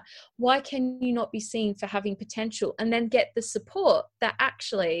not that. Why can you not be seen for having potential and then get the support that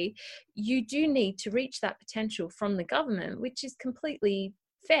actually you do need to reach that potential from the government, which is completely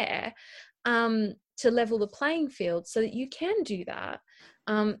fair, to level the playing field so that you can do that.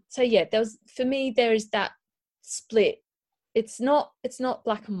 So yeah, for me, there is that split. It's not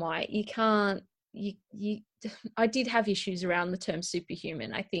black and white. You can't, I did have issues around the term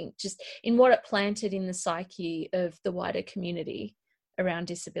superhuman, I think, just in what it planted in the psyche of the wider community around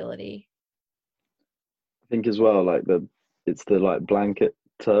disability. I think as well, like it's the like blanket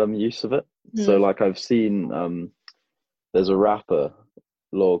term use of it. So like I've seen, there's a rapper,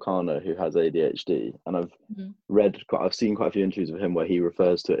 Lil Kana, who has ADHD, and I've seen quite a few interviews of him where he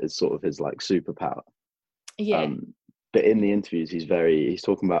refers to it as sort of his like superpower. Yeah. But in the interviews, he's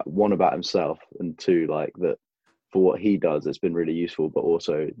talking about, one, about himself, and two, like that for what he does, it's been really useful. But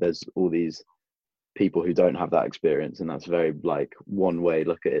also, there's all these people who don't have that experience, and that's very like one way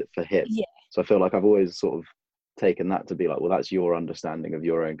look at it for him. Yeah. So I feel like I've always sort of taken that to be like, well, that's your understanding of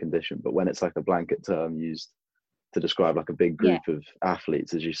your own condition. But when it's like a blanket term used to describe like a big group of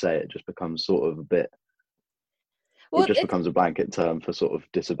athletes, as you say, it just becomes sort of a bit, it just becomes a blanket term for sort of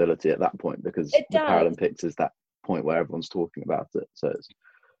disability at that point, because the Paralympics is that point where everyone's talking about it. So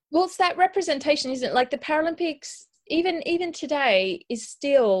Well, it's that representation, isn't it? Like the Paralympics, even today, is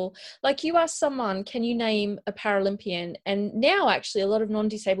still like, you ask someone, can you name a Paralympian? And now actually a lot of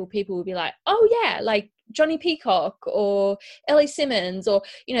non-disabled people will be like, oh yeah, like Johnny Peacock or Ellie Simmons, or,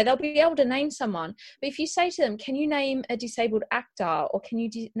 you know, they'll be able to name someone. But if you say to them, can you name a disabled actor, or can you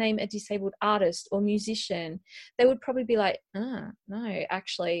name a disabled artist or musician, they would probably be like, no,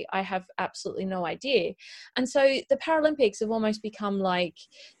 actually, I have absolutely no idea. And so the Paralympics have almost become like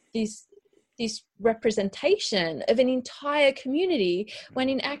this representation of an entire community, when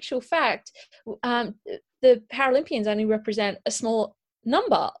in actual fact, the Paralympians only represent a small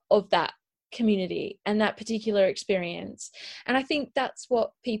number of that community and that particular experience. And I think that's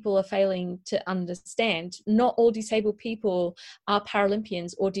what people are failing to understand. Not all disabled people are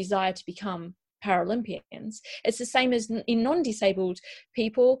Paralympians or desire to become Paralympians. It's the same as in non-disabled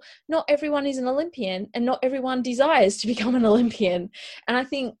people. Not everyone is an Olympian, and not everyone desires to become an Olympian. And I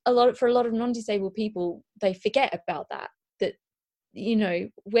think for a lot of non-disabled people, they forget about that, you know,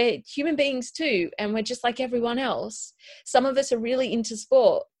 we're human beings too, and we're just like everyone else. Some of us are really into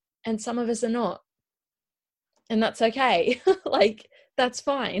sport and some of us are not, and that's okay. Like, that's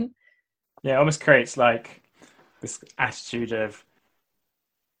fine. Yeah, it almost creates like this attitude of,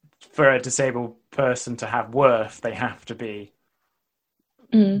 for a disabled person to have worth, they have to be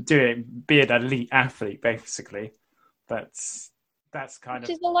be an elite athlete, basically. That's kind of,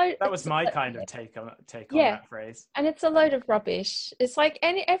 that was my kind of take on that phrase. And it's a load of rubbish. It's like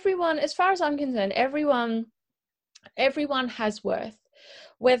everyone, as far as I'm concerned, everyone has worth.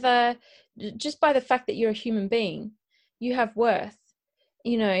 Whether just by the fact that you're a human being, you have worth.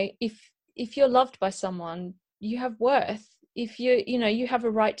 You know, if you're loved by someone, you have worth. If you have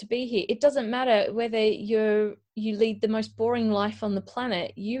a right to be here. It doesn't matter whether you lead the most boring life on the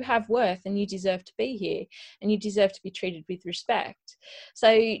planet. You have worth, and you deserve to be here, and you deserve to be treated with respect.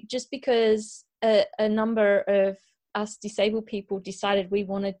 So just because a number of us disabled people decided we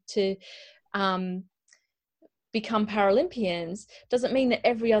wanted to become Paralympians doesn't mean that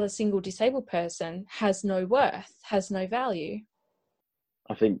every other single disabled person has no worth, has no value.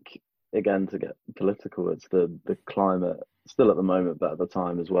 I think, again, to get political, it's the climate still at the moment, but at the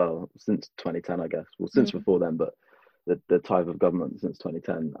time as well, since 2010, I guess. Well, since before then, but the type of government since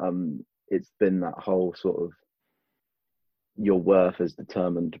 2010, it's been that whole sort of, your worth is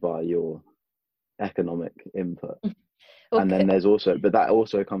determined by your economic input. Okay. And then there's also, but that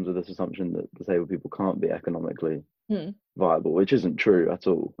also comes with this assumption that disabled people can't be economically viable, which isn't true at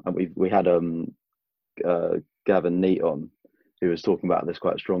all. And we had Gavin Neat on, who was talking about this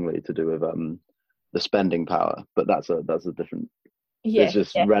quite strongly, to do with the spending power, but that's a different. It's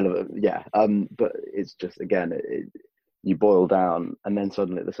just relevant, but it's just, again, you boil down, and then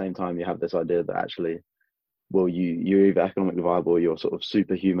suddenly at the same time you have this idea that actually, well, you're either economically viable or you're sort of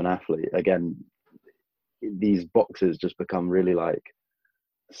superhuman athlete. Again, these boxes just become really like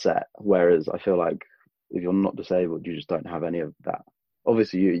set. Whereas I feel like if you're not disabled, you just don't have any of that.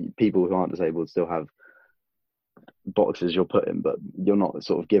 Obviously, people who aren't disabled still have boxes you're put in, but you're not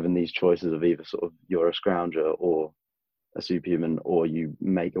sort of given these choices of either sort of you're a scrounger or a superhuman, or you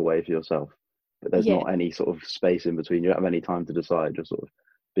make a way for yourself. But there's not any sort of space in between. You don't have any time to decide. You're sort of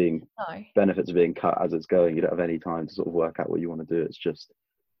being benefits are being cut as it's going. You don't have any time to sort of work out what you want to do. It's just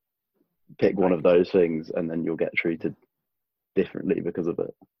pick one of those things, and then you'll get treated differently because of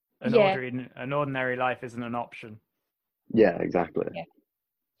it. An ordinary life isn't an option. Yeah, exactly. Yeah.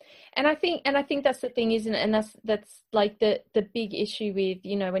 And I think that's the thing, isn't it? And that's like the big issue with,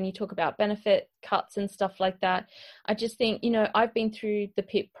 you know, when you talk about benefit cuts and stuff like that. I just think, you know, I've been through the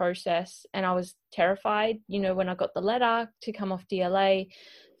PIP process, and I was terrified, you know, when I got the letter to come off DLA.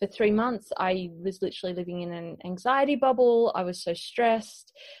 For 3 months, I was literally living in an anxiety bubble. I was so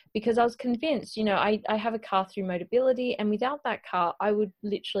stressed because I was convinced, you know, I have a car through Motability, and without that car, I would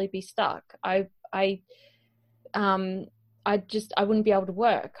literally be stuck. I wouldn't be able to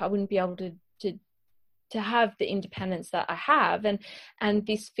work. I wouldn't be able to have the independence that I have, and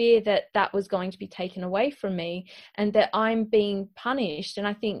this fear that was going to be taken away from me, and that I'm being punished. And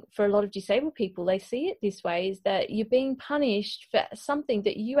I think for a lot of disabled people, they see it this way, is that you're being punished for something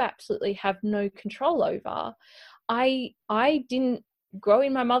that you absolutely have no control over. I didn't grow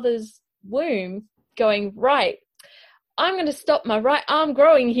in my mother's womb going, right, I'm going to stop my right arm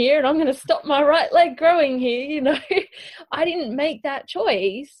growing here, and I'm going to stop my right leg growing here. You know, I didn't make that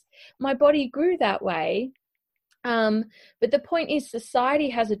choice. My body grew that way. But the point is, society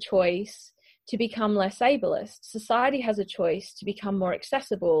has a choice to become less ableist. Society has a choice to become more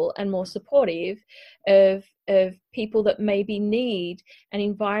accessible and more supportive of people that maybe need an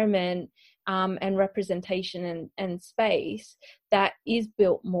environment and representation and space that is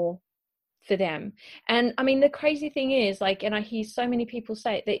built more for them. And I mean, the crazy thing is, like, and I hear so many people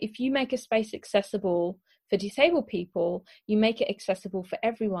say that if you make a space accessible for disabled people, you make it accessible for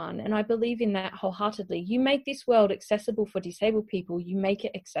everyone. And I believe in that wholeheartedly. You make this world accessible for disabled people, you make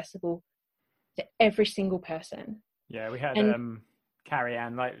it accessible to every single person. Yeah, we had Carrie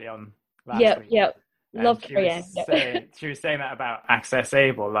Ann Lightly on last week. Yeah, love Carrie Ann. She was saying that about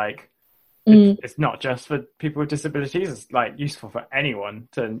Access-able, like, it's not just for people with disabilities, it's like useful for anyone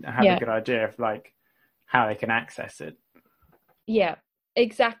to have a good idea of like how they can access it. Yeah,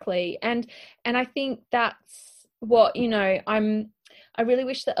 exactly. And I think that's what, you know, I really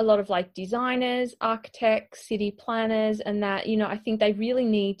wish that a lot of like designers, architects, city planners, and that, you know, I think they really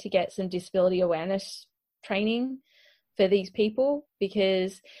need to get some disability awareness training for these people,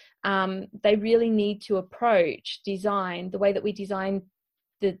 because they really need to approach design the way that we design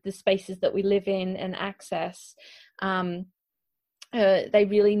the spaces that we live in and access. They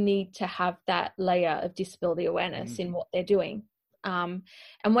really need to have that layer of disability awareness in what they're doing. And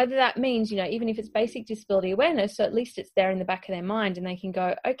whether that means, you know, even if it's basic disability awareness, so at least it's there in the back of their mind, and they can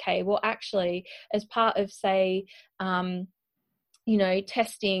go, okay, well, actually, as part of, say, you know,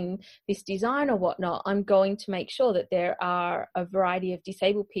 testing this design or whatnot, I'm going to make sure that there are a variety of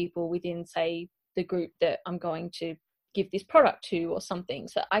disabled people within, say, the group that I'm going to give this product to or something,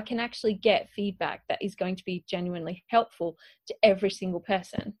 so I can actually get feedback that is going to be genuinely helpful to every single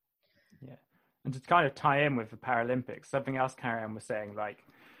person. Yeah. And to kind of tie in with the Paralympics, something else Carrie Ann was saying, like,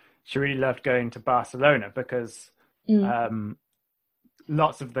 she really loved going to Barcelona because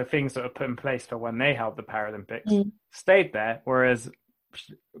lots of the things that were put in place for when they held the Paralympics stayed there, whereas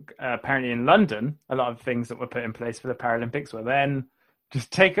apparently in London, a lot of things that were put in place for the Paralympics were then just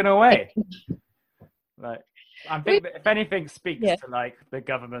taken away. Like, I think that if anything speaks to like the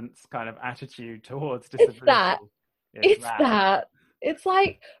government's kind of attitude towards disability, it's that. It's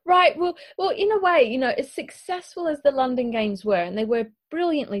like, right, well, in a way, you know, as successful as the London Games were, and they were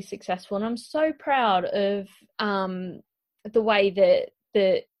brilliantly successful, and I'm so proud of the way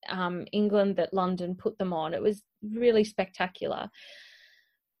that England, that London put them on. It was really spectacular.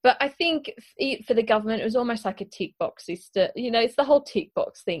 But I think for the government, it was almost like a tick box system. You know, it's the whole tick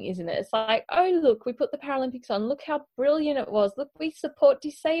box thing, isn't it? It's like, oh, look, we put the Paralympics on. Look how brilliant it was. Look, we support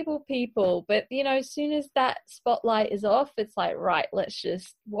disabled people. But, you know, as soon as that spotlight is off, it's like, right, let's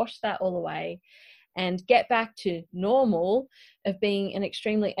just wash that all away and get back to normal of being an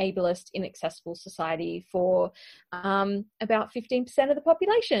extremely ableist, inaccessible society for about 15% of the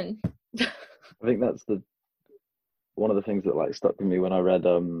population. I think that's one of the things that like stuck with me when I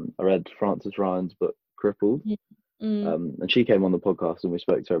read Frances Ryan's book Crippled, and she came on the podcast and we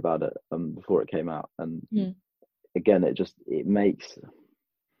spoke to her about it before it came out, and again it makes,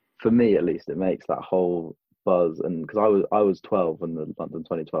 for me at least, it makes that whole buzz. And because I was 12 when the London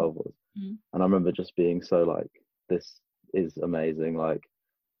 2012 was, and I remember just being so like, this is amazing, like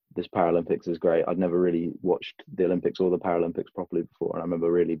this Paralympics is great. I'd never really watched the Olympics or the Paralympics properly before, and I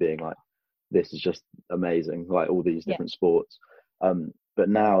remember really being like, this is just amazing, like all these different sports. But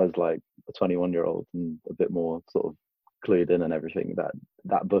now as like a 21-year-old and a bit more sort of clued in and everything,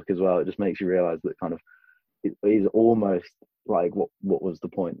 that book as well, it just makes you realize that kind of it is almost like what was the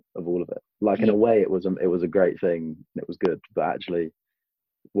point of all of it? Like in a way it was a great thing and it was good, but actually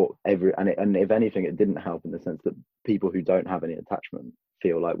and if anything, it didn't help in the sense that people who don't have any attachment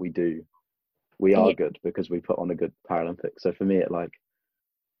feel like we are good because we put on a good Paralympics. So for me, it like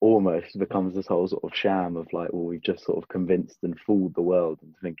almost becomes this whole sort of sham of like, well, we've just sort of convinced and fooled the world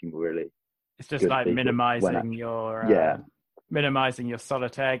into thinking we're really, it's just like minimizing your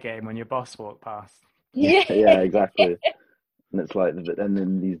solitaire game when your boss walked past. Yeah, exactly. And it's like, and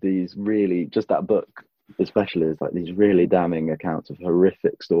then these really, just that book especially, is like these really damning accounts of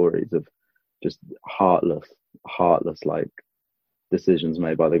horrific stories of just heartless like decisions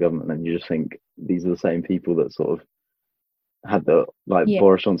made by the government, and you just think these are the same people that sort of had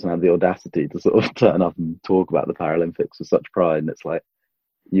Boris Johnson had the audacity to sort of turn up and talk about the Paralympics with such pride, and it's like,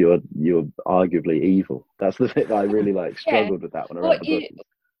 you're arguably evil. That's the bit that I really like struggled with that when I read the book.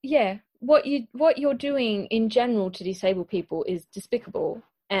 Yeah, what you're doing in general to disabled people is despicable,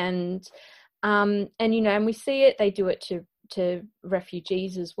 and you know, and we see it. They do it to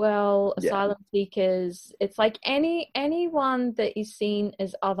refugees as well, asylum seekers. It's like anyone that is seen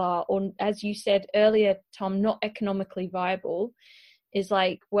as other, or as you said earlier, Tom, not economically viable, is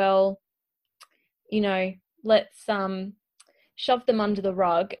like, well, you know, let's shove them under the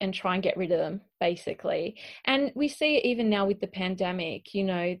rug and try and get rid of them, basically. And we see it even now with the pandemic, you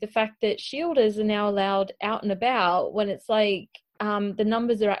know, the fact that shielders are now allowed out and about, when it's like, the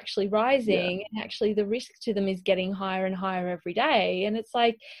numbers are actually rising, and actually the risk to them is getting higher and higher every day. And it's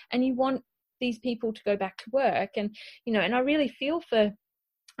like, and you want these people to go back to work. And, you know, and I really feel for,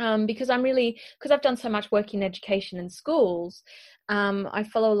 because I've done so much work in education and schools, I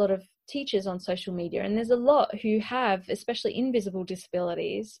follow a lot of teachers on social media, and there's a lot who have, especially invisible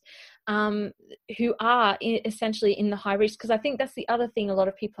disabilities, who are essentially in the high risk. Because I think that's the other thing a lot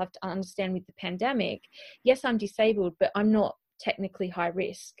of people have to understand with the pandemic. Yes, I'm disabled, but I'm not technically high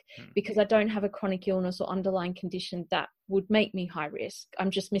risk because I don't have a chronic illness or underlying condition that would make me high risk.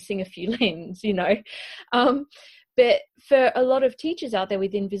 I'm just missing a few limbs, you know. But for a lot of teachers out there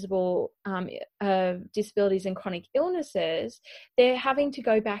with invisible disabilities and chronic illnesses, they're having to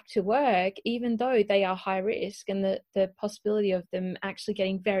go back to work even though they are high risk, and the possibility of them actually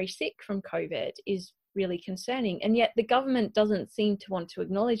getting very sick from COVID is really concerning. And yet the government doesn't seem to want to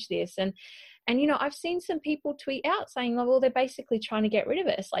acknowledge this. And you know, I've seen some people tweet out saying, oh, well, they're basically trying to get rid of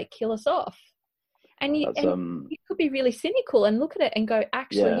us, like kill us off. And you could be really cynical and look at it and go,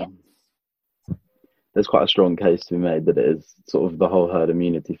 actually, yes. There's quite a strong case to be made that it is sort of the whole herd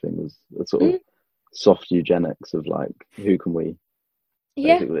immunity thing was a sort of soft eugenics of like, who can we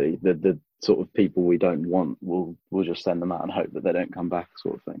basically the sort of people we don't want, we'll just send them out and hope that they don't come back,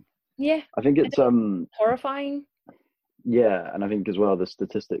 sort of thing. Yeah. I think it's horrifying. Yeah, and I think as well the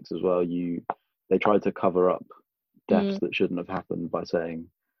statistics as well, they tried to cover up deaths that shouldn't have happened by saying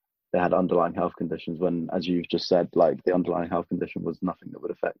they had underlying health conditions, when, as you've just said, like the underlying health condition was nothing that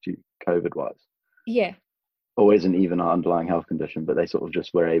would affect you COVID wise. Yeah. Or isn't even an underlying health condition, but they sort of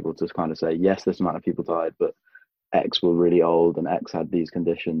just were able to kind of say, yes, this amount of people died, but X were really old and X had these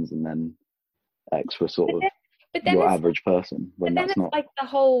conditions, and then X were sort of your average person, when that's not. Like the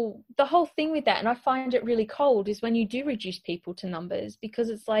whole thing with that, and I find it really cold, is when you do reduce people to numbers, because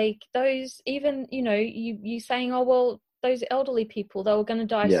it's like those, even, you know, you saying, oh, well, those elderly people, they were going to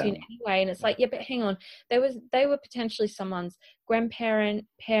die soon anyway. And it's like, yeah, but hang on, they were potentially someone's grandparent,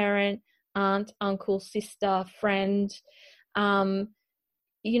 parent, aunt, uncle, sister, friend.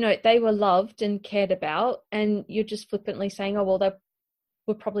 You know, they were loved and cared about, and you're just flippantly saying, oh, well, they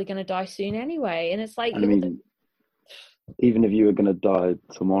were probably going to die soon anyway. And it's like, I mean, even if you were going to die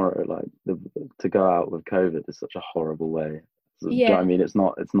tomorrow, like to go out with COVID is such a horrible way. Do you know what I mean? It's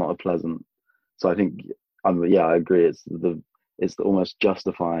not a pleasant. So I think, I agree. It's almost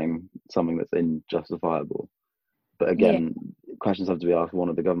justifying something that's injustifiable. But again, questions have to be asked, one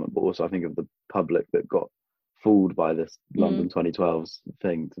of the government, but also I think of the public that got fooled by this London 2012s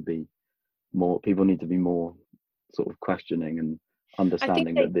thing, to be more, people need to be more sort of questioning and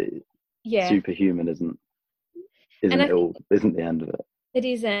understanding that the superhuman isn't the end of it. It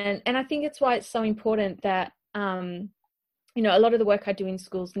isn't. And I think it's why it's so important that, you know, a lot of the work I do in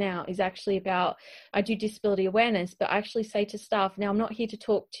schools now is actually about, I do disability awareness, but I actually say to staff, now I'm not here to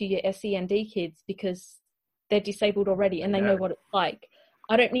talk to your SEND kids because they're disabled already and they know what it's like.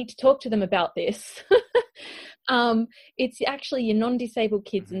 I don't need to talk to them about this. It's actually your non-disabled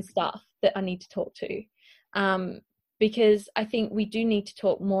kids and staff that I need to talk to. Because I think we do need to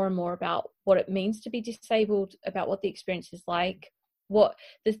talk more and more about what it means to be disabled, about what the experience is like, what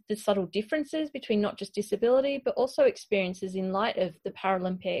the subtle differences between not just disability, but also experiences in light of the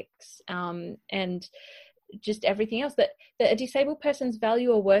Paralympics, and just everything else, that a disabled person's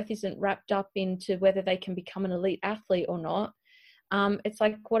value or worth isn't wrapped up into whether they can become an elite athlete or not. It's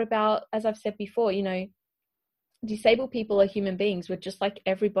like, what about, as I've said before, you know, disabled people are human beings. We're just like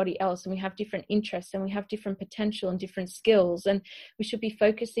everybody else, and we have different interests and we have different potential and different skills, and we should be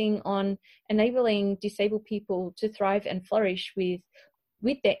focusing on enabling disabled people to thrive and flourish with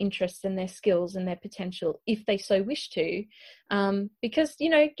their interests and their skills and their potential, if they so wish to. Because,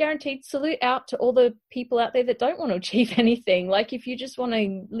 you know, guaranteed, salute out to all the people out there that don't want to achieve anything. Like, if you just want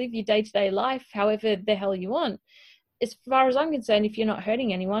to live your day-to-day life however the hell you want, as far as I'm concerned, if you're not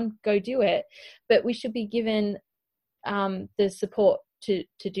hurting anyone, go do it. But we should be given the support to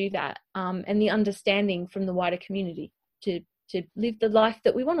do that, and the understanding from the wider community to live the life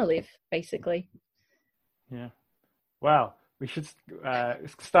that we want to live, basically. Yeah. Well, we should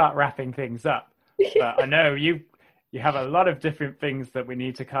start wrapping things up. But I know you have a lot of different things that we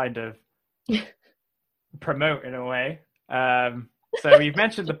need to kind of promote in a way. So you've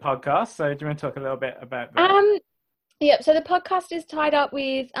mentioned the podcast. So do you want to talk a little bit about that? Yep. So the podcast is tied up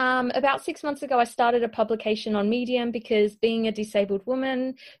with about 6 months ago, I started a publication on Medium because being a disabled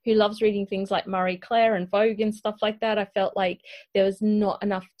woman who loves reading things like Marie Claire and Vogue and stuff like that, I felt like there was not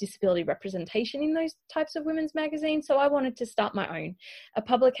enough disability representation in those types of women's magazines. So I wanted to start my own, a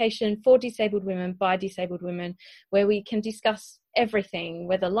publication for disabled women by disabled women, where we can discuss everything,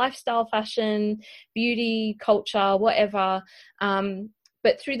 whether lifestyle, fashion, beauty, culture, whatever,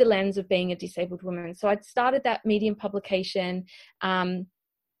 but through the lens of being a disabled woman. So I'd started that Medium publication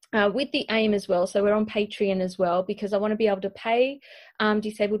with the aim as well. So we're on Patreon as well, because I want to be able to pay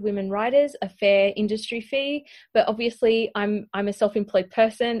disabled women writers a fair industry fee. But obviously I'm a self-employed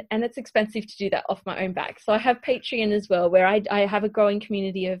person and it's expensive to do that off my own back. So I have Patreon as well, where I have a growing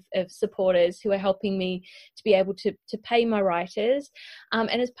community of supporters who are helping me to be able to pay my writers. And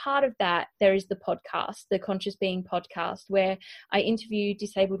as part of that, there is the podcast, the Conscious Being podcast, where I interview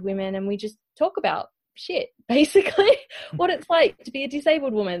disabled women and we just talk about shit, basically, what it's like to be a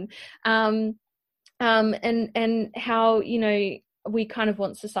disabled woman, and how, you know, we kind of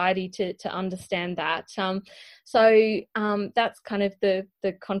want society to understand that. So that's kind of the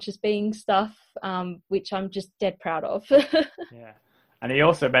conscious being stuff, which I'm just dead proud of. Yeah. And he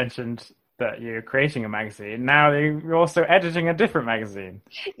also mentioned that you're creating a magazine. Now you're also editing a different magazine.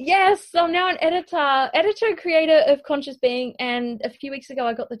 Yes, so I'm now an editor and creator of Conscious Being, and a few weeks ago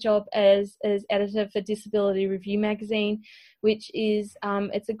I got the job as editor for Disability Review magazine, which is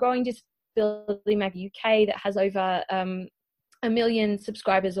it's a growing disability mag UK that has over 1 million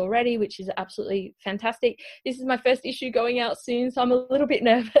subscribers already, which is absolutely fantastic. This is my first issue going out soon, so I'm a little bit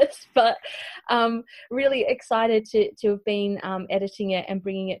nervous, but really excited to have been editing it and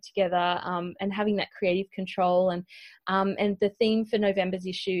bringing it together, and having that creative control. And the theme for November's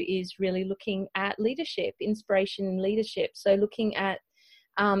issue is really looking at leadership, inspiration and leadership. So looking at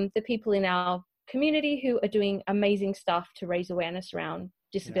the people in our community who are doing amazing stuff to raise awareness around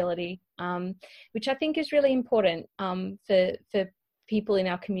disability, which I think is really important for people in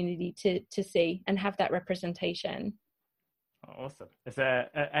our community to see and have that representation. Oh, awesome. Is there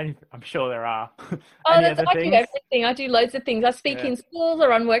any? I'm sure there are. Do everything. I do loads of things. I speak in schools, I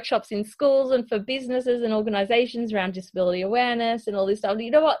run workshops in schools and for businesses and organisations around disability awareness and all this stuff.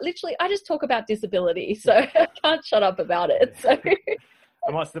 You know what? Literally, I just talk about disability, so I can't shut up about it. So.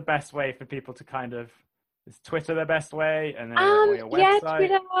 And what's the best way for people to kind of? Is Twitter the best way? And then your website?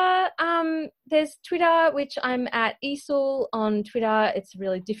 Twitter. There's Twitter, which I'm at Esul on Twitter. It's a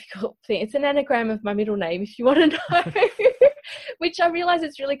really difficult thing. It's an anagram of my middle name, if you want to know, which I realise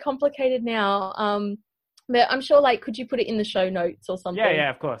it's really complicated now. But I'm sure, like, could you put it in the show notes or something? Yeah,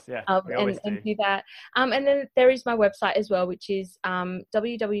 of course, yeah. And do that. And then there is my website as well, which is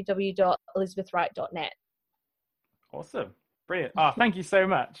www.elizabethwright.net. Awesome. Brilliant. Oh, thank you so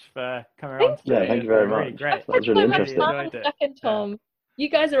much for coming on. Yeah, thank you very much. Really great. That was really interesting. Jack and Tom. You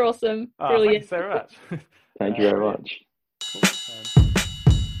guys are awesome. Oh, brilliant. Thank you so much. Thank you very much.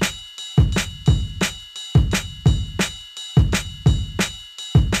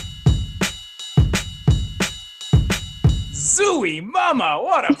 Zooey Mama,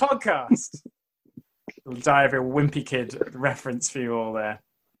 what a podcast. Diary of a Wimpy Kid reference for you all there.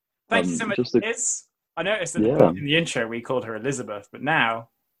 Thank you so much. I noticed that in the intro we called her Elizabeth, but now,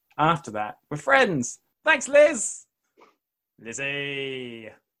 after that, we're friends. Thanks, Liz. Lizzie.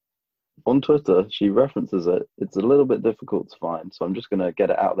 On Twitter, she references it. It's a little bit difficult to find, so I'm just going to get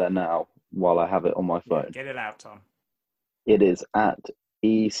it out there now while I have it on my phone. Get it out, Tom. It is at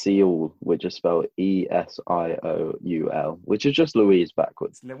Esioul, which is spelled Esioul, which is just Louise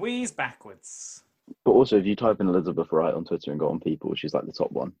backwards. Louise backwards. But also, if you type in Elizabeth Wright on Twitter and go on People, she's like the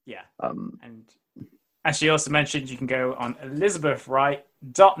top one. Yeah. And as she also mentioned, you can go on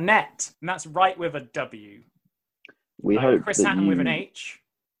elizabethwright.net, and that's right with a W. We hope Chris Hatton with an H.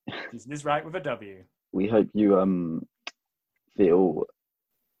 Liz Wright with a W. We hope you feel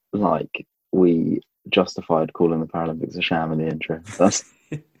like we justified calling the Paralympics a sham in the intro.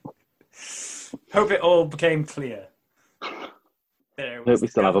 Hope it all became clear. Hope we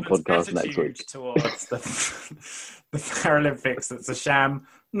still have a podcast next week. Towards the Paralympics, that's a sham,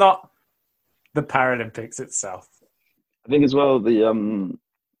 not the Paralympics itself. I think as well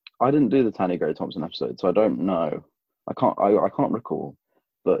I didn't do the Tanni Grey-Thompson episode, so I don't know. I can't recall.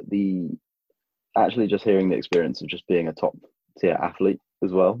 But actually just hearing the experience of just being a top tier athlete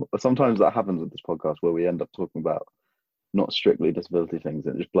as well. Sometimes that happens with this podcast where we end up talking about not strictly disability things,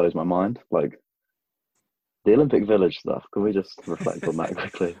 and it just blows my mind. Like the Olympic Village stuff. Can we just reflect on that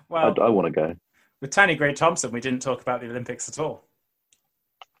quickly? Well, I want to go. With Tanni Grey-Thompson, we didn't talk about the Olympics at all.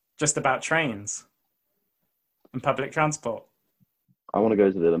 Just about trains and public transport. I want to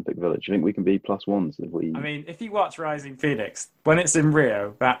go to the Olympic Village. Do you think we can be +1s if we? I mean, if you watch Rising Phoenix, when it's in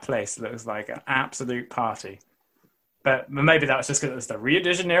Rio, that place looks like an absolute party. But maybe that was just because it was the Rio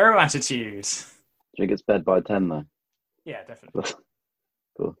de Janeiro attitude. Do you think it's bed by 10 though? Yeah, definitely.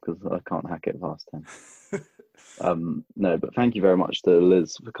 Cool, because I can't hack it past 10. No, but thank you very much to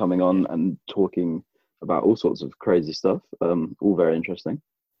Liz for coming on and talking about all sorts of crazy stuff. All very interesting.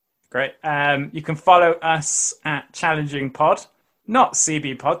 Great. You can follow us at Challenging Pod, not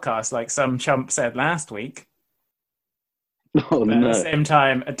CB Podcast, like some chump said last week. Oh, but no. At the same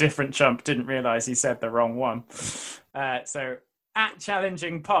time, a different chump didn't realize he said the wrong one. So at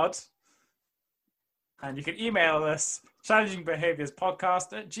Challenging Pod, and you can email us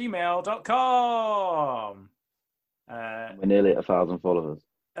challengingbehaviorspodcast@gmail.com. We're nearly at 1,000 followers.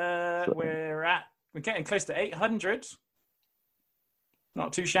 So. We're getting close to 800.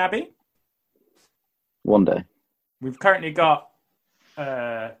 Not too shabby. One day. We've currently got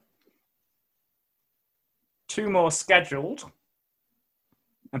 2 more scheduled,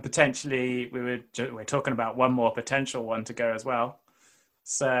 and potentially we're talking about one more potential one to go as well.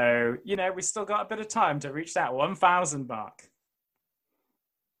 So, we still got a bit of time to reach that 1,000 mark.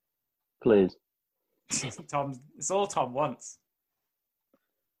 Please. Tom, it's all Tom wants. I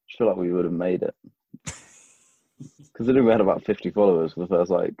feel like we would have made it. Considering we had about 50 followers for the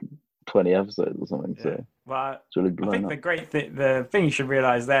first 20 episodes or something. Yeah. So well, it's really I think the thing you should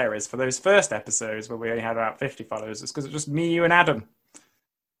realize there is for those first episodes where we only had about 50 followers, it's because it's just me, you, and Adam.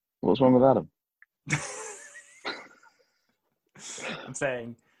 What's wrong with Adam? I'm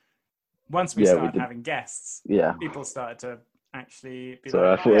saying once we started having guests, people started to actually be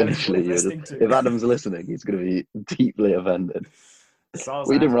I thought initially if Adam's listening, he's going to be deeply offended. What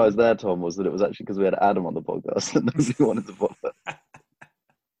you didn't realise there, Tom, was that it was actually because we had Adam on the podcast and nobody wanted to follow.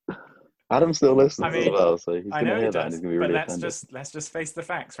 Adam still listens as well, so he's going to hear that and he's going to be really offended. Let's just face the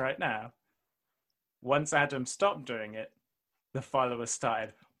facts right now. Once Adam stopped doing it, the followers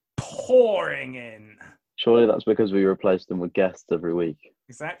started pouring in. Surely that's because we replaced them with guests every week.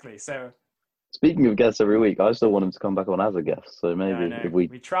 Exactly. So, speaking of guests every week, I still want him to come back on as a guest. So maybe if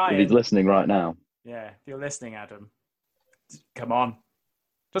he's listening right now. Yeah, if you're listening, Adam, come on.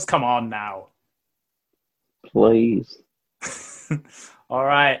 Just come on now. Please. All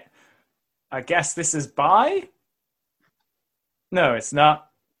right. I guess this is bye. No, it's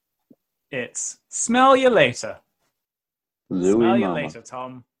not. It's smell you later. Louis smell you Mama. later,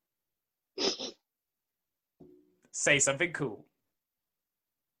 Tom. Say something cool.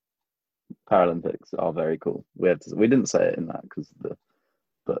 Paralympics are very cool. We didn't say it in that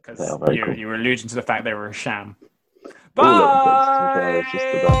but they are very cool. You were alluding to the fact they were a sham. Bye.